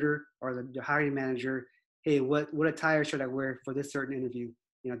recruiter or the hiring manager, hey, what attire should I wear for this certain interview?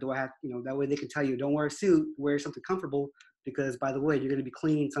 Do I have, that way they can tell you, don't wear a suit, wear something comfortable, because by the way, you're going to be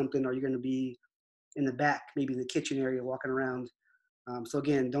cleaning something, or you're going to be in the back, maybe in the kitchen area, walking around. So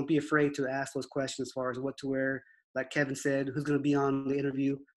again, don't be afraid to ask those questions as far as what to wear. Like Kevin said, who's going to be on the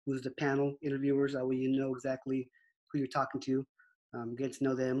interview, who's the panel interviewers, that way you know exactly who you're talking to, get to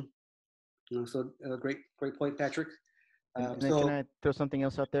know them. So great point, Patrick. And then can I throw something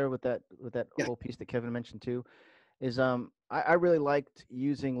else out there with that Yeah. whole piece that Kevin mentioned too? Is I really liked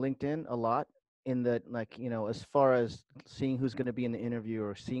using LinkedIn a lot in that, like, as far as seeing who's going to be in the interview,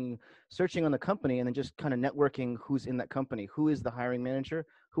 or searching on the company, and then just kind of networking who's in that company, who is the hiring manager,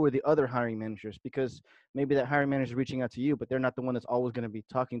 who are the other hiring managers, because maybe that hiring manager is reaching out to you, but they're not the one that's always going to be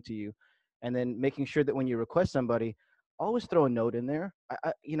talking to you. And then making sure that when you request somebody, always throw a note in there,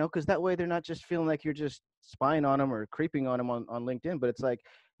 because that way they're not just feeling like you're just spying on them or creeping on them on LinkedIn, but it's like,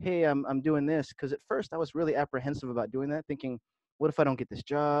 hey, I'm doing this. Because at first I was really apprehensive about doing that, thinking, what if I don't get this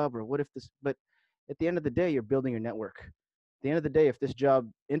job, or what if this? But at the end of the day, you're building your network. At the end of the day, if this job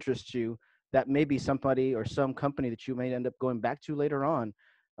interests you, that may be somebody or some company that you may end up going back to later on.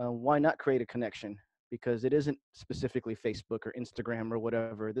 Why not create a connection? Because it isn't specifically Facebook or Instagram or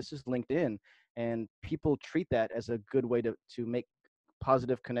whatever. This is LinkedIn, and people treat that as a good way to make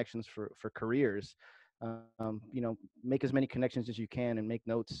positive connections for careers. Make as many connections as you can, and make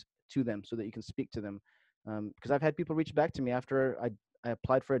notes to them so that you can speak to them. Because I've had people reach back to me after I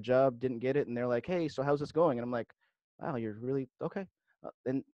applied for a job, didn't get it, and they're like, hey, so how's this going? And I'm like, wow, you're really okay.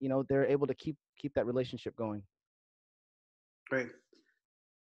 And they're able to keep that relationship going. Great.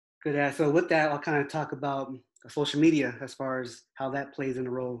 Good. So with that, I'll kind of talk about social media as far as how that plays in a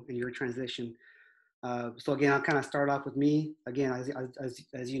role in your transition. So again, I'll kind of start off with me. Again,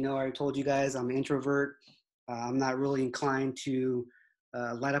 as you know, I told you guys, I'm an introvert. I'm not really inclined to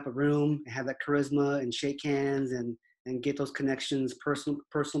light up a room and have that charisma and shake hands and get those connections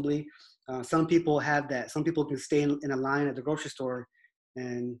personally. Some people have that. Some people can stay in a line at the grocery store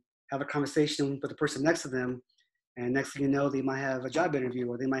and have a conversation with the person next to them, and next thing you know, they might have a job interview,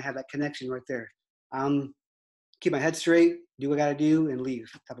 or they might have that connection right there. Keep my head straight, do what I got to do, and leave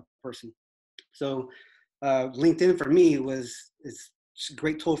type of person. So LinkedIn for me is a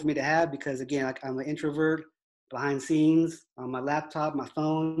great tool for me to have, because again, I'm an introvert. Behind the scenes, on my laptop, my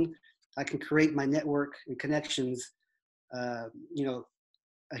phone, I can create my network and connections. Uh, you know,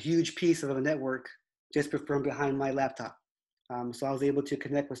 a huge piece of a network just from behind my laptop. So I was able to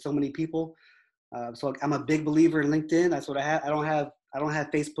connect with so many people. So I'm a big believer in LinkedIn. That's what I have. I don't have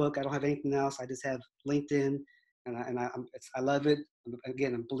Facebook. I don't have anything else. I just have LinkedIn, and I love it.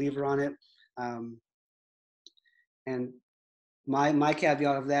 Again, I'm a believer on it. And my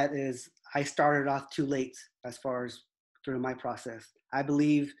caveat of that is I started off too late as far as through my process. I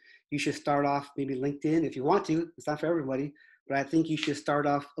believe you should start off maybe LinkedIn if you want to. It's not for everybody, but I think you should start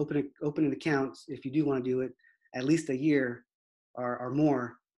off opening accounts if you do want to do it at least a year or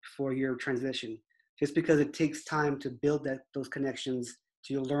more for your transition. Just because it takes time to build those connections,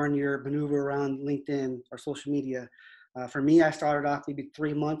 to learn your maneuver around LinkedIn or social media. For me, I started off maybe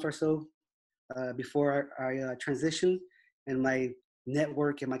 3 months or so before I transitioned, and my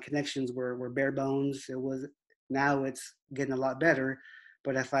network and my connections were bare bones. Now it's getting a lot better,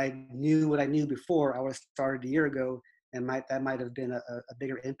 But if I knew what I knew before, I would have started a year ago, and that might have been a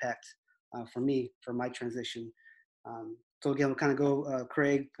bigger impact for me for my transition. So again, we'll kind of go,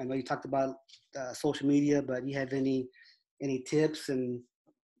 Craig. I know you talked about social media, but you have any tips and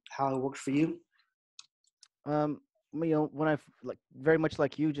how it works for you? Um, when like very much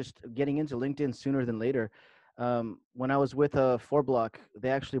like you, just getting into LinkedIn sooner than later. When I was with a 4Block, they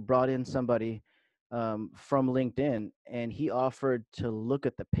actually brought in somebody from LinkedIn, and he offered to look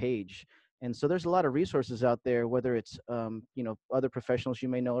at the page. And so there's a lot of resources out there, whether it's other professionals you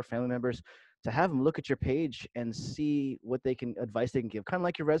may know or family members, to have them look at your page and see what advice they can give. Kind of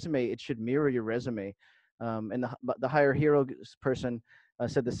like your resume, it should mirror your resume. And the higher hero person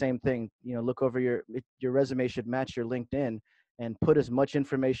said the same thing. Look over your resume should match your LinkedIn, and put as much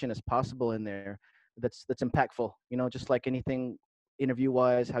information as possible in there that's impactful. Just like anything interview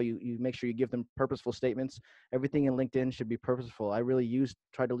wise, how you make sure you give them purposeful statements. Everything in LinkedIn should be purposeful. I really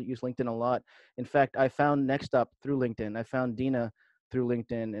try to use LinkedIn a lot. In fact, I found NextOp through LinkedIn. I found Dina through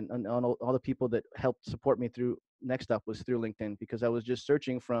LinkedIn, and all the people that helped support me through NextOp was through LinkedIn, because I was just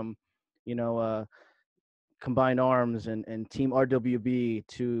searching from, you know, Combined Arms and Team RWB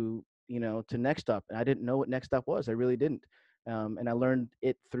to NextOp, and I didn't know what NextOp was. I really didn't, and I learned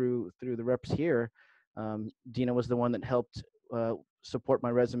it through the reps here. Dina was the one that helped support my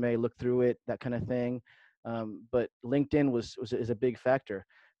resume, look through it, that kind of thing. But LinkedIn is a big factor,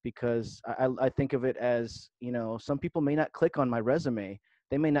 because I think of it as, some people may not click on my resume,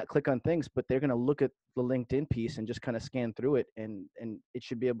 they may not click on things, but they're going to look at the LinkedIn piece and just kind of scan through it, and it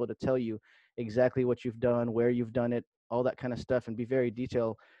should be able to tell you exactly what you've done, where you've done it, all that kind of stuff, and be very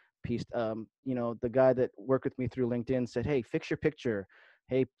detail pieced. The guy that worked with me through LinkedIn said, "Hey, fix your picture.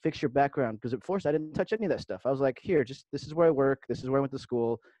 Hey, fix your background." Because at first I didn't touch any of that stuff. I was like, "Here, this is where I work. This is where I went to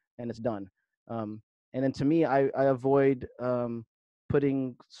school, and it's done." And then to me, I avoid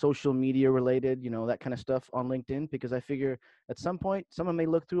putting social media related, that kind of stuff on LinkedIn, because I figure at some point someone may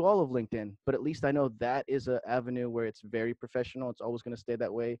look through all of LinkedIn, but at least I know that is an avenue where it's very professional. It's always going to stay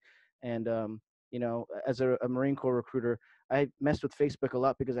that way. And as a Marine Corps recruiter, I messed with Facebook a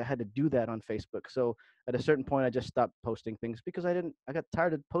lot because I had to do that on Facebook. So at a certain point, I just stopped posting things because I got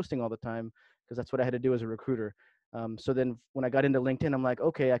tired of posting all the time, because that's what I had to do as a recruiter. So then when I got into LinkedIn, I'm like,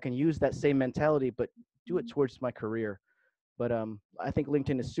 okay, I can use that same mentality, but do it towards my career. But I think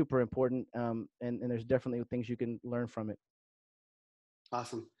LinkedIn is super important, and there's definitely things you can learn from it.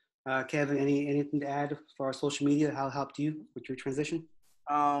 Awesome. Kevin, anything to add for our social media? How it helped you with your transition?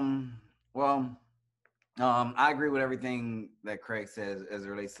 Well, I agree with everything that Craig says as it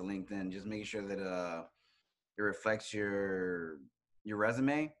relates to LinkedIn. Just making sure that it reflects your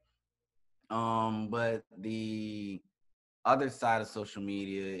resume. But the other side of social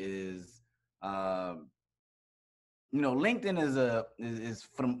media is, LinkedIn is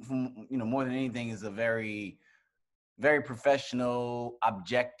from more than anything, is a very, very professional,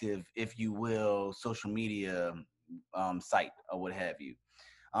 objective, if you will, social media site or what have you.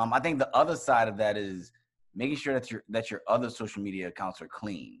 I think the other side of that is making sure that your other social media accounts are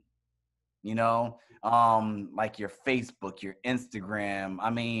clean. Like your Facebook, your Instagram. I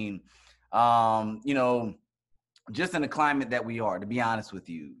mean, just in the climate that we are, to be honest with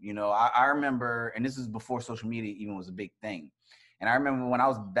you, I remember, and this is before social media even was a big thing. And I remember when I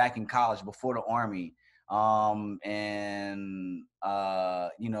was back in college before the Army,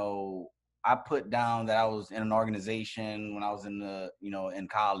 I put down that I was in an organization when I was in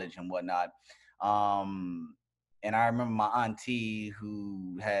college and whatnot. And I remember my auntie,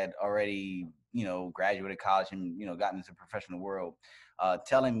 who had already, graduated college and, gotten into the professional world,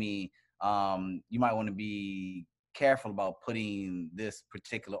 telling me, you might want to be careful about putting this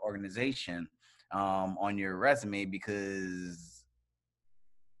particular organization on your resume, because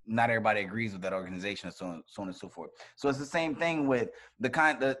not everybody agrees with that organization, and so on and so forth. So it's the same thing with the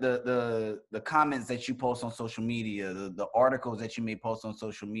comments that you post on social media, the articles that you may post on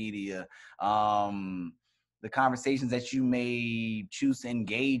social media, the conversations that you may choose to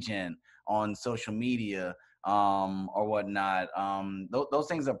engage in on social media, or whatnot. Those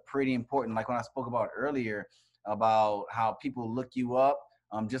things are pretty important. Like when I spoke about earlier about how people look you up,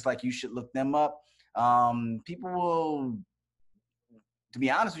 just like you should look them up. People will, to be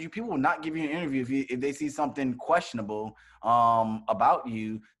honest with you, people will not give you an interview if they see something questionable about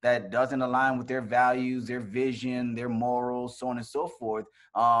you that doesn't align with their values, their vision, their morals, so on and so forth,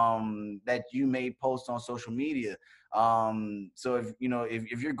 that you may post on social media. So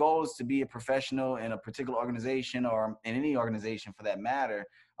if your goal is to be a professional in a particular organization, or in any organization for that matter,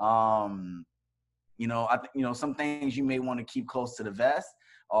 some things you may want to keep close to the vest,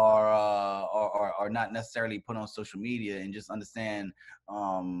 are not necessarily put on social media, and just understand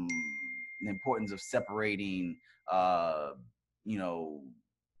the importance of separating you know,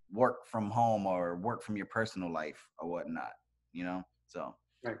 work from home or work from your personal life or whatnot, you know. So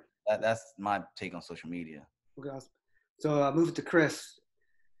Right. that's my take on social media. Okay, awesome. So moving to Chris.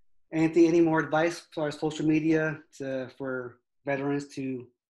 Anything, any more advice as far as social media for veterans to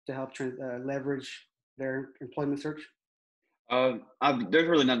help leverage their employment search? There's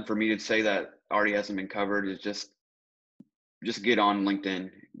really nothing for me to say that already hasn't been covered. It's just get on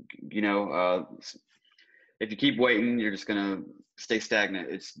LinkedIn. You know, if you keep waiting, you're just gonna stay stagnant.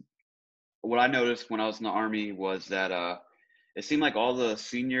 It's what I noticed when I was in the Army was that it seemed like all the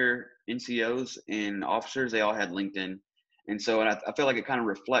senior NCOs and officers, they all had LinkedIn. And so I feel like it kind of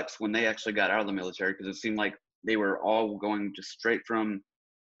reflects when they actually got out of the military, because it seemed like they were all going just straight from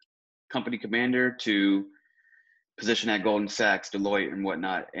company commander to position at Goldman Sachs, Deloitte, and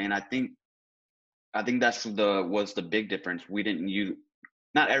whatnot. And I think that's was the big difference. We didn't use,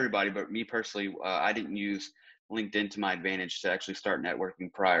 not everybody, but me personally, I didn't use LinkedIn to my advantage to actually start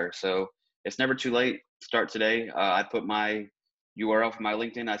networking prior. So it's never too late. Start today. I put my URL for my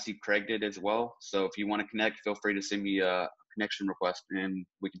LinkedIn. I see Craig did as well. So if you want to connect, feel free to send me a connection request and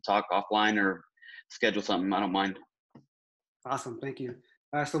we can talk offline or schedule something. I don't mind. Awesome, thank you.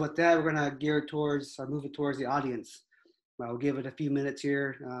 So with that, we're gonna move it towards the audience. I'll give it a few minutes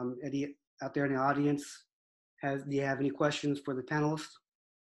here. Eddie, out there in the audience, do you have any questions for the panelists?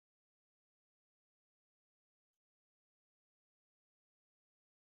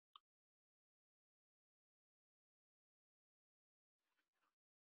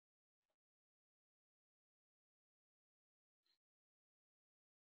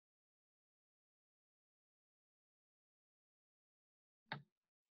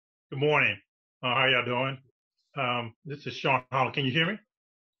 Good morning. How y'all doing? This is Sean Holland. Can you hear me?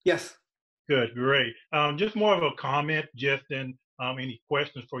 Yes. Good, great. Just more of a comment, just in any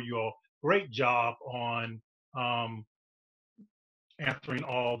questions for you all. Great job on answering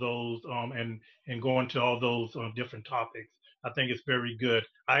all those and going to all those different topics. I think it's very good.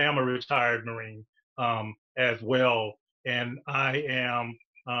 I am a retired Marine as well, and I am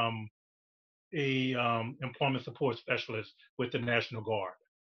a employment support specialist with the National Guard.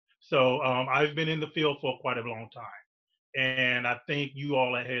 So I've been in the field for quite a long time. And I think you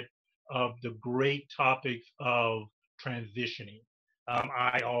all ahead of the great topics of transitioning.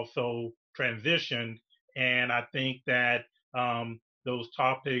 I also transitioned, and I think that those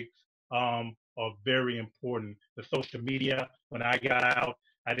topics are very important. The social media, when I got out,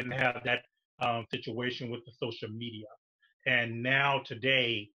 I didn't have that situation with the social media. And now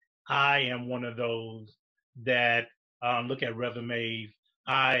today, I am one of those that look at resumes.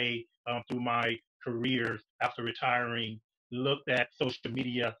 I, through my careers after retiring, looked at social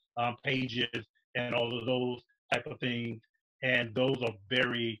media pages and all of those type of things. And those are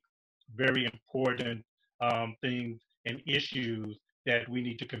very, very important things and issues that we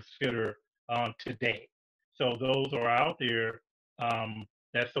need to consider today. So those are out there,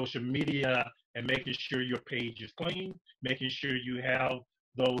 that social media and making sure your page is clean, making sure you have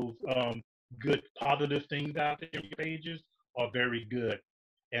those good positive things out there in your pages are very good.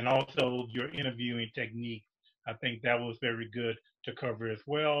 And also your interviewing technique, I think that was very good to cover as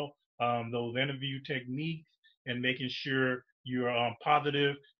well. Those interview techniques and making sure you're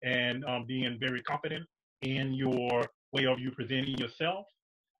positive and being very confident in your way of you presenting yourself.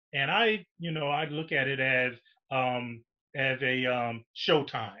 And I look at it as a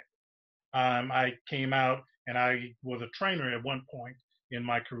showtime. I came out and I was a trainer at one point in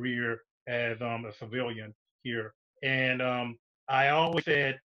my career as a civilian here. And I always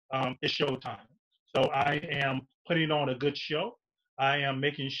said, it's showtime. So I am putting on a good show. I am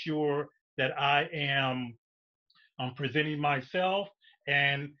making sure that I am presenting myself.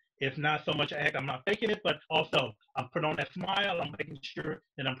 And it's not so much act, I'm not faking it, but also I'm putting on that smile. I'm making sure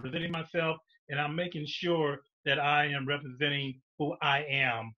that I'm presenting myself and I'm making sure that I am representing who I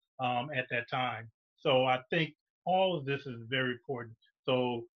am at that time. So I think all of this is very important.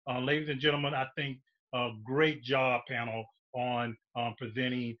 So, ladies and gentlemen, I think a great job, panel, on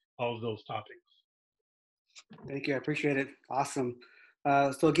presenting all of those topics. Thank you. I appreciate it. Awesome.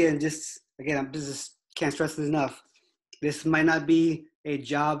 So again, I just can't stress this enough. This might not be a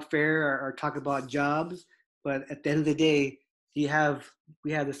job fair or talk about jobs, but at the end of the day, we have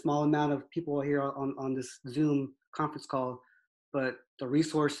a small amount of people here on this Zoom conference call, but the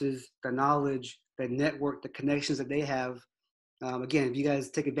resources, the knowledge, the network, the connections that they have. Again, if you guys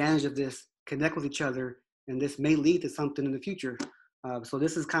take advantage of this, connect with each other, and this may lead to something in the future. So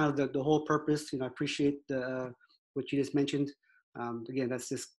this is kind of the whole purpose. I appreciate what you just mentioned. Again, that's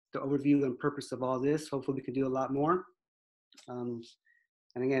just the overview and purpose of all this. Hopefully we can do a lot more. And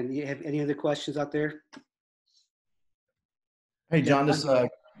again, you have any other questions out there? Hey, John, this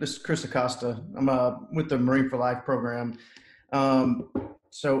is Chris Acosta. I'm with the Marine for Life program.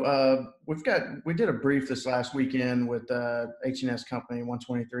 We did a brief this last weekend with H&S Company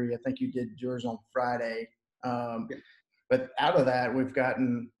 123. I think you did yours on Friday. But out of that, we've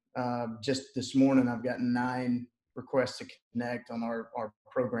gotten just this morning, I've gotten 9 requests to connect on our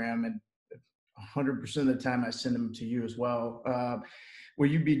program, and 100% of the time I send them to you as well. Will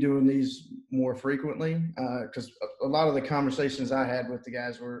you be doing these more frequently? Because a lot of the conversations I had with the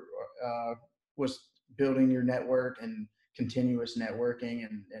guys was building your network and continuous networking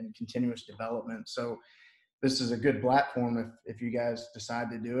and continuous development. So this is a good platform if you guys decide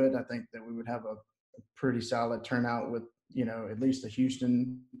to do it. I think that we would have a pretty solid turnout with, at least the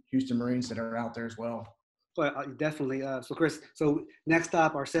Houston Marines that are out there as well. Well, definitely. So Chris,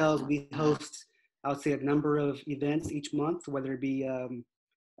 NextOp ourselves, we host, I would say, a number of events each month, whether it be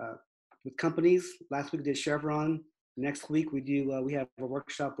with companies. Last week we did Chevron. Next week we have a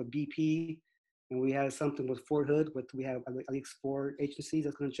workshop with BP, and we have something with Fort Hood. We have at least 4 agencies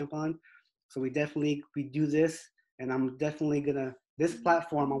that's going to jump on. So we do this, and I'm definitely this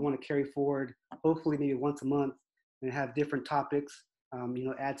platform I want to carry forward, hopefully maybe once a month, and have different topics.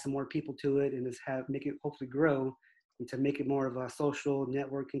 Add some more people to it, and just make it hopefully grow, and to make it more of a social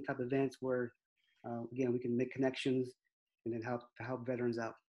networking type events where, again, we can make connections and then help veterans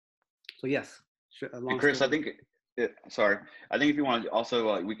out. So yes. And Chris, I think if you want to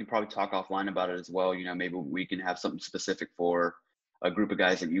also, we can probably talk offline about it as well. Maybe we can have something specific for a group of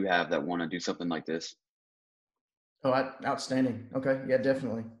guys that you have that want to do something like this. Oh, outstanding. Okay. Yeah,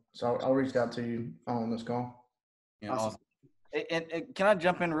 definitely. So I'll reach out to you following this call. Yeah, awesome. And can I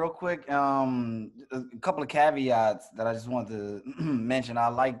jump in real quick? A couple of caveats that I just wanted to mention. I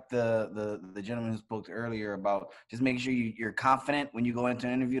like the gentleman who spoke earlier about just making sure you're confident when you go into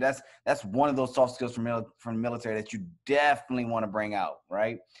an interview. That's one of those soft skills from the military that you definitely want to bring out,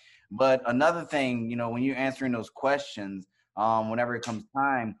 right? But another thing, when you're answering those questions, whenever it comes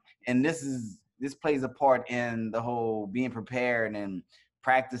time, and this plays a part in the whole being prepared and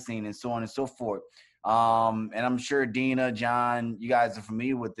practicing and so on and so forth. And I'm sure Dina, John, you guys are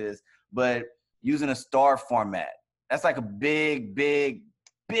familiar with this, but using a star format, that's like a big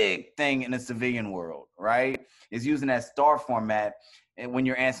thing in the civilian world, right? Is using that star format and when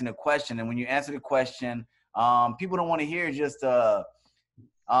you're answering a question. And when you answer the question, people don't want to hear just, hey,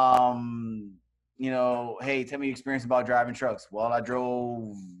 tell me your experience about driving trucks. Well, I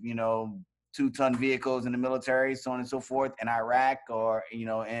drove, 2-ton vehicles in the military, so on and so forth, in Iraq or,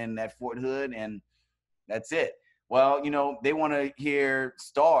 in at Fort Hood, and that's it. Well, they want to hear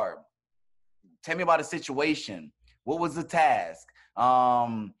star. Tell me about a situation. What was the task?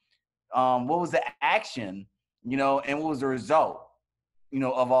 What was the action? And what was the result?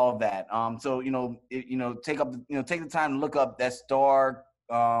 Of all of that. Take the time to look up that star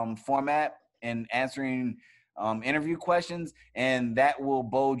format and answering interview questions, and that will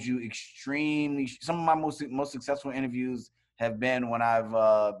bode you extremely. Some of my most successful interviews have been when I've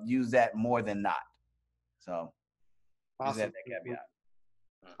used that more than not. So, awesome.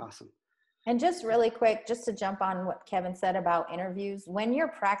 Awesome. And just really quick, just to jump on what Kevin said about interviews, when you're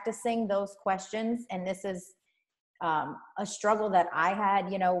practicing those questions, and this is a struggle that I had,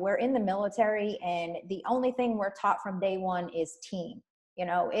 we're in the military, and the only thing we're taught from day one is team.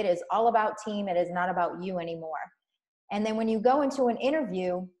 It is all about team. It is not about you anymore. And then when you go into an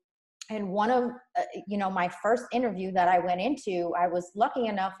interview, and one of, my first interview that I went into, I was lucky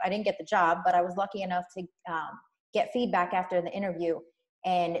enough, I didn't get the job, but I was lucky enough to get feedback after the interview.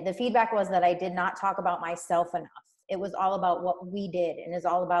 And the feedback was that I did not talk about myself enough. It was all about what we did, and it's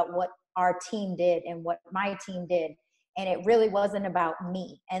all about what our team did and what my team did. And it really wasn't about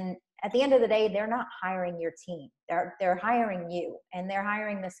me. And at the end of the day, they're not hiring your team. They're hiring you, and they're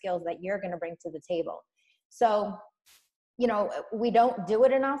hiring the skills that you're going to bring to the table. So, we don't do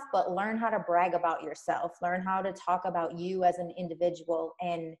it enough, but learn how to brag about yourself, learn how to talk about you as an individual,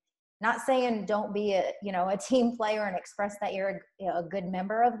 and not saying don't be a team player and express that you're a good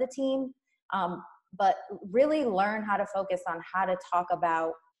member of the team. But really learn how to focus on how to talk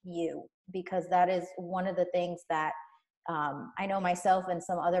about you, because that is one of the things that I know myself and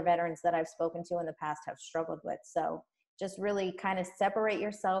some other veterans that I've spoken to in the past have struggled with. So just really kind of separate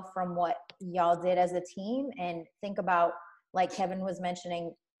yourself from what y'all did as a team, and think about, like Kevin was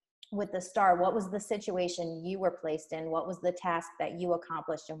mentioning with the star, what was the situation you were placed in? What was the task that you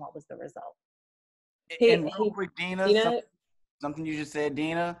accomplished, and what was the result? And real quick, Dina, something you just said,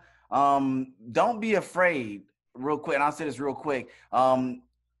 Dina, don't be afraid real quick, and I'll say this real quick.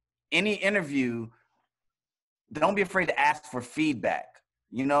 Any interview, don't be afraid to ask for feedback.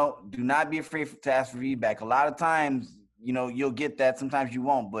 You know, do not be afraid to ask for feedback. A lot of times, you know, you'll get that. Sometimes you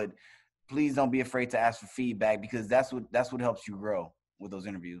won't, but please don't be afraid to ask for feedback, because that's what helps you grow with those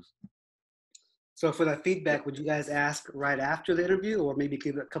interviews. So for that feedback, would you guys ask right after the interview, or maybe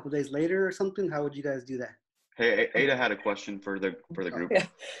a couple of days later or something? How would you guys do that? Hey, Ada had a question for the group. Yeah.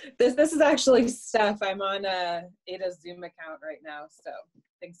 This is actually Steph. I'm on Ada's Zoom account right now, so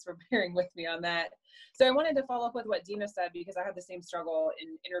thanks for bearing with me on that. So I wanted to follow up with what Dina said, because I had the same struggle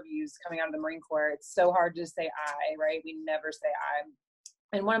in interviews coming out of the Marine Corps. It's so hard to say I, right? We never say I.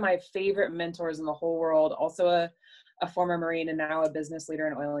 And one of my favorite mentors in the whole world, also a former Marine and now a business leader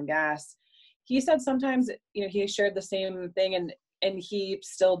in oil and gas, he said sometimes, you know, he shared the same thing, and he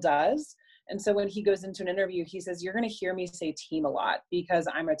still does. And so when he goes into an interview, he says, you're going to hear me say team a lot, because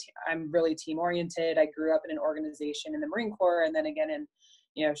I'm really team oriented. I grew up in an organization in the Marine Corps, and then again in,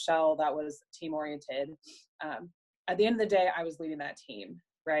 you know, Shell, that was team oriented. At the end of the day, I was leading that team,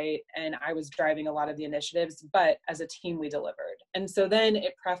 right? And I was driving a lot of the initiatives, but as a team, we delivered. And so then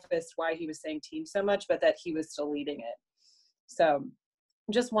it prefaced why he was saying team so much, but that he was still leading it. So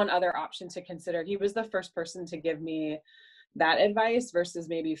just one other option to consider. He was the first person to give me that advice, versus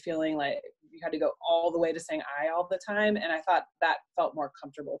maybe feeling like you had to go all the way to saying I all the time. And I thought that felt more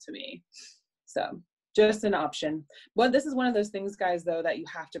comfortable to me. So just an option. But this is one of those things, guys, though, that you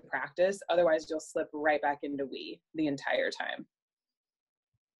have to practice. Otherwise, you'll slip right back into we the entire time.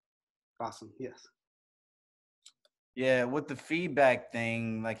 Awesome. Yes. Yeah, with the feedback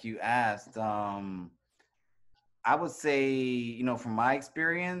thing, like you asked, I would say, you know, from my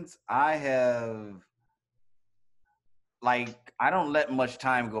experience, I don't let much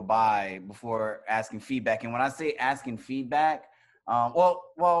time go by before asking feedback. And when I say asking feedback,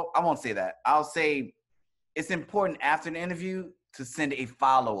 well, I won't say that. I'll say it's important after the interview to send a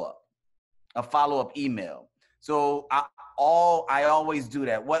follow-up email. So I always do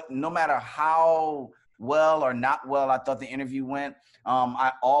that. No matter how well or not well I thought the interview went,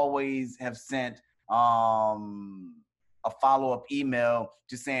 I always have sent a follow-up email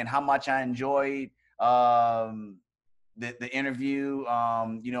just saying how much I enjoyed the interview,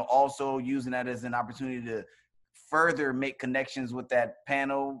 you know, also using that as an opportunity to further make connections with that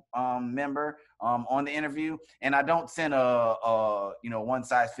panel member on the interview. And I don't send a you know, one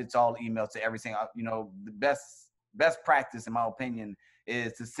size fits all email to every single, you know, the best practice, in my opinion,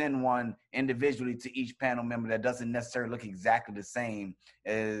 is to send one individually to each panel member that doesn't necessarily look exactly the same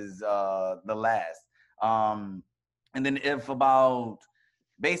as the last. And then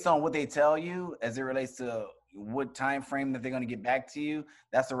based on what they tell you as it relates to what time frame that they're going to get back to you,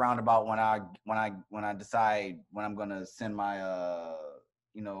 that's around about when I decide when I'm going to send my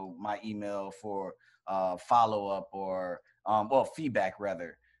you know, my email for follow up or feedback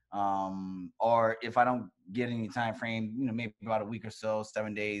rather, or if I don't get any time frame, you know, maybe about a week or so,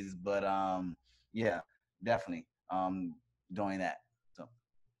 7 days, but yeah, definitely doing that. So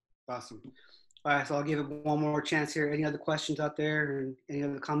Awesome. All right, so I'll give it one more chance here. Any other questions out there, and any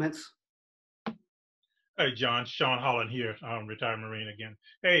other comments? Hey, John, Sean Holland here, retired Marine again.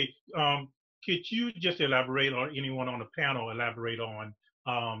 Hey, could you just elaborate, or anyone on the panel elaborate on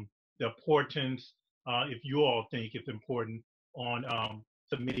the importance, if you all think it's important, on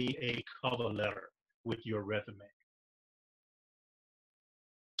submitting a cover letter with your resume?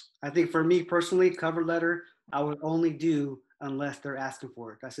 I think for me personally, cover letter, I would only do unless they're asking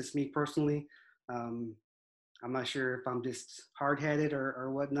for it. That's just me personally. I'm not sure if I'm just hard-headed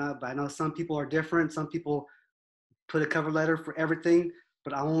or whatnot, but I know some people are different. Some people put a cover letter for everything,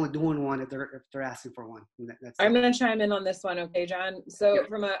 but I'm only doing one if they're asking for one. I'm going to chime in on this one, okay, John? So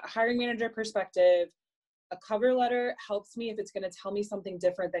from a hiring manager perspective, a cover letter helps me if it's going to tell me something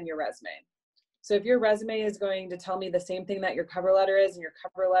different than your resume. So if your resume is going to tell me the same thing that your cover letter is, and your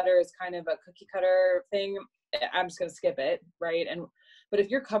cover letter is kind of a cookie cutter thing, I'm just going to skip it, right? But if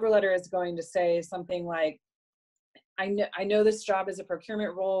your cover letter is going to say something like, I know this job is a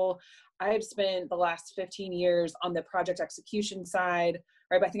procurement role. I've spent the last 15 years on the project execution side,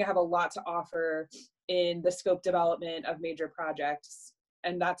 right? But I think I have a lot to offer in the scope development of major projects.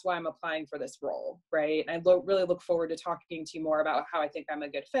 And that's why I'm applying for this role, right? And I really look forward to talking to you more about how I think I'm a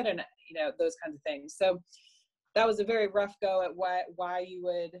good fit and, you know, those kinds of things. So that was a very rough go at why you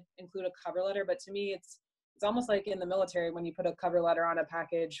would include a cover letter. But to me, it's almost like in the military when you put a cover letter on a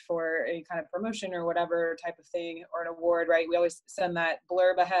package for any kind of promotion or whatever type of thing, or an award, right? We always send that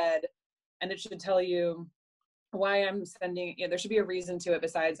blurb ahead, and it should tell you why I'm sending, you know, there should be a reason to it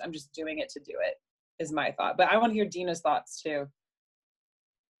besides I'm just doing it to do it, is my thought. But I want to hear Dina's thoughts too.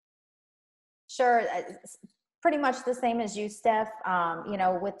 Sure. Pretty much the same as you, Steph. You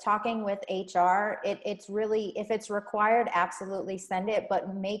know, with talking with HR, it's really, if it's required, absolutely send it,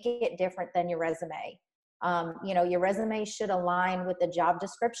 but make it different than your resume. You know, your resume should align with the job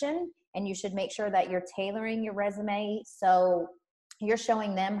description, and you should make sure that you're tailoring your resume so you're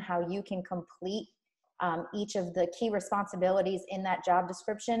showing them how you can complete each of the key responsibilities in that job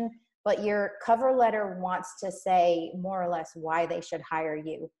description. But your cover letter wants to say more or less why they should hire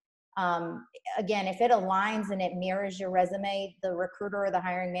you. Again, if it aligns and it mirrors your resume, the recruiter or the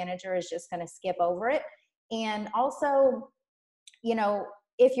hiring manager is just going to skip over it. And also, you know,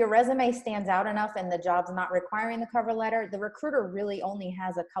 if your resume stands out enough and the job's not requiring the cover letter, the recruiter really only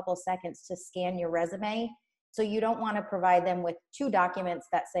has a couple seconds to scan your resume. So you don't want to provide them with two documents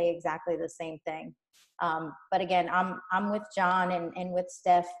that say exactly the same thing. But again, I'm with John and with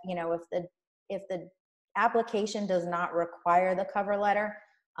Steph. You know, if the application does not require the cover letter,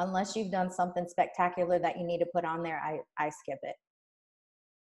 unless you've done something spectacular that you need to put on there, I skip it.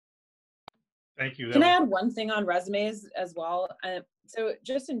 Thank you. Can I add one thing on resumes as well? So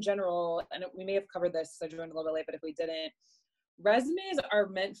just in general, and we may have covered this, so I joined a little bit late, but if we didn't, resumes are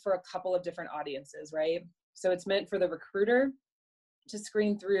meant for a couple of different audiences, right? So it's meant for the recruiter to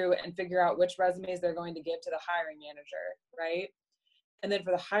screen through and figure out which resumes they're going to give to the hiring manager, right? And then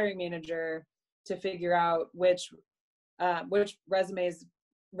for the hiring manager to figure out which resumes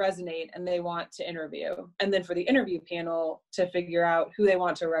resonate and they want to interview. And then for the interview panel to figure out who they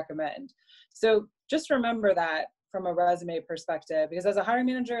want to recommend. So just remember that from a resume perspective, because as a hiring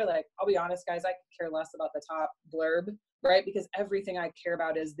manager, like, I'll be honest, guys, I could care less about the top blurb, right? Because everything I care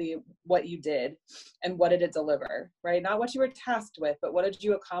about is what you did and what did it deliver, right? Not what you were tasked with, but what did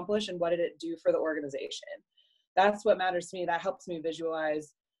you accomplish and what did it do for the organization? That's what matters to me. That helps me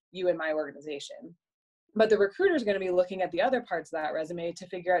visualize you and my organization. But the recruiter is going to be looking at the other parts of that resume to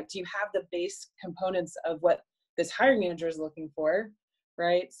figure out, do you have the base components of what this hiring manager is looking for,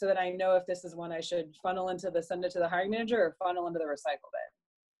 right? So that I know if this is one I should funnel send it to the hiring manager or funnel into the recycle bin.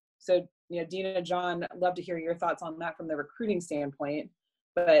 So, you know, Dina, John, I'd love to hear your thoughts on that from the recruiting standpoint.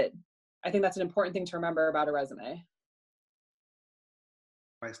 But I think that's an important thing to remember about a resume.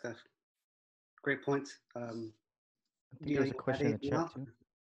 Right, Steph. Great points. I think there's a question in the chat too.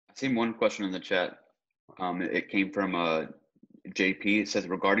 I've seen one question in the chat. It came from JP. It says,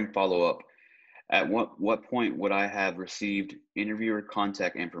 regarding follow-up, at what point would I have received interviewer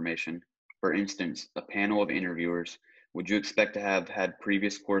contact information? For instance, a panel of interviewers. Would you expect to have had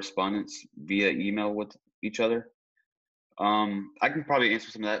previous correspondence via email with each other? I can probably answer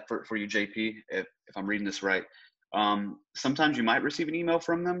some of that for you, JP, if I'm reading this right. Sometimes you might receive an email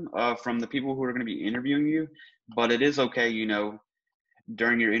from them, from the people who are going to be interviewing you, but it is okay, you know,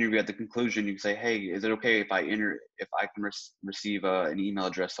 during your interview at the conclusion, you can say, hey, is it okay if I can receive an email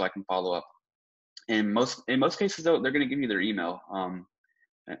address so I can follow up? In most cases, though, they're going to give you their email.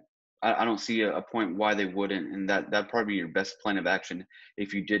 I don't see a point why they wouldn't, and that'd probably be your best plan of action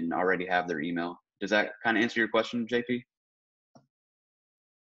if you didn't already have their email. Does that kind of answer your question, JP?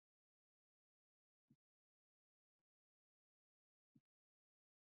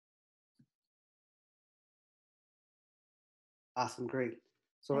 Awesome, great.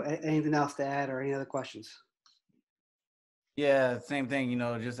 So anything else to add or any other questions? Yeah, same thing, you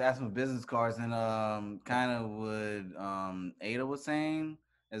know, just ask them for business cards and kind of what Ada was saying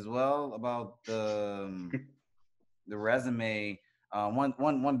as well about the resume.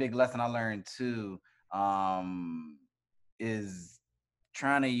 One big lesson I learned too is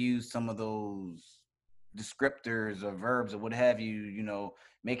trying to use some of those descriptors or verbs or what have you, you know,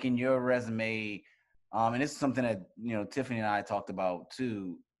 making your resume and this is something that, you know, Tiffany and I talked about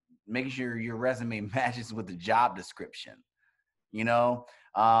too, making sure your resume matches with the job description. You know,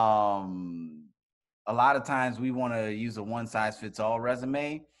 a lot of times we want to use a one size fits all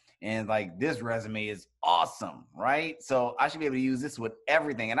resume, and like this resume is awesome, right? So I should be able to use this with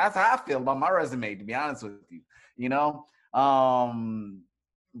everything. And that's how I feel about my resume, to be honest with you, you know?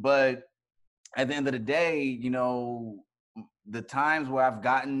 But at the end of the day, you know, the times where I've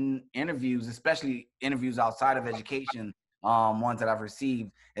gotten interviews, especially interviews outside of education, ones that I've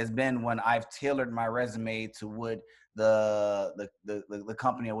received, has been when I've tailored my resume to what the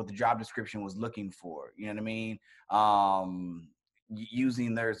company or what the job description was looking for. You know what I mean?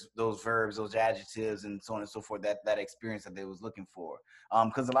 Using those verbs, those adjectives, and so on and so forth, that experience that they was looking for.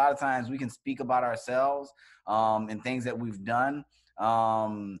 Because a lot of times we can speak about ourselves and things that we've done.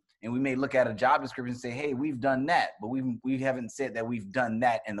 And we may look at a job description and say, hey, we've done that, but we haven't said that we've done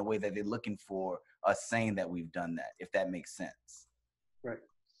that in the way that they're looking for us saying that we've done that, if that makes sense. Right.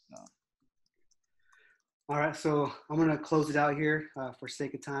 All right, so I'm going to close it out here for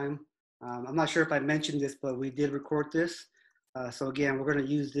sake of time. I'm not sure if I mentioned this, but we did record this. So again, we're going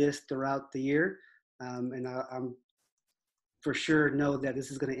to use this throughout the year. And I'm for sure know that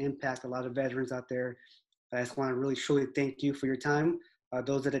this is going to impact a lot of veterans out there. I just want to really truly thank you for your time.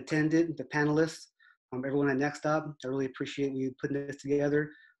 Those that attended, the panelists, everyone at NextOp, I really appreciate you putting this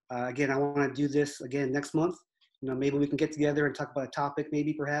together. Again, I want to do this again next month. Maybe we can get together and talk about a topic,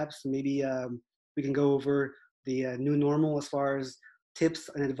 maybe perhaps. Maybe we can go over the new normal as far as tips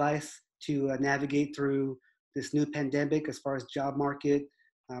and advice to navigate through this new pandemic as far as job market,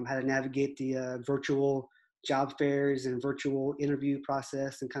 how to navigate the virtual job fairs and virtual interview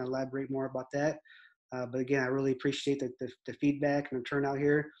process, and kind of elaborate more about that. But again, I really appreciate the feedback and the turnout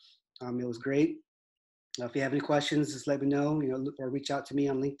here. It was great. If you have any questions, just let me know, or reach out to me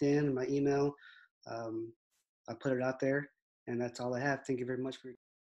on LinkedIn and my email. I'll put it out there. And that's all I have. Thank you very much for your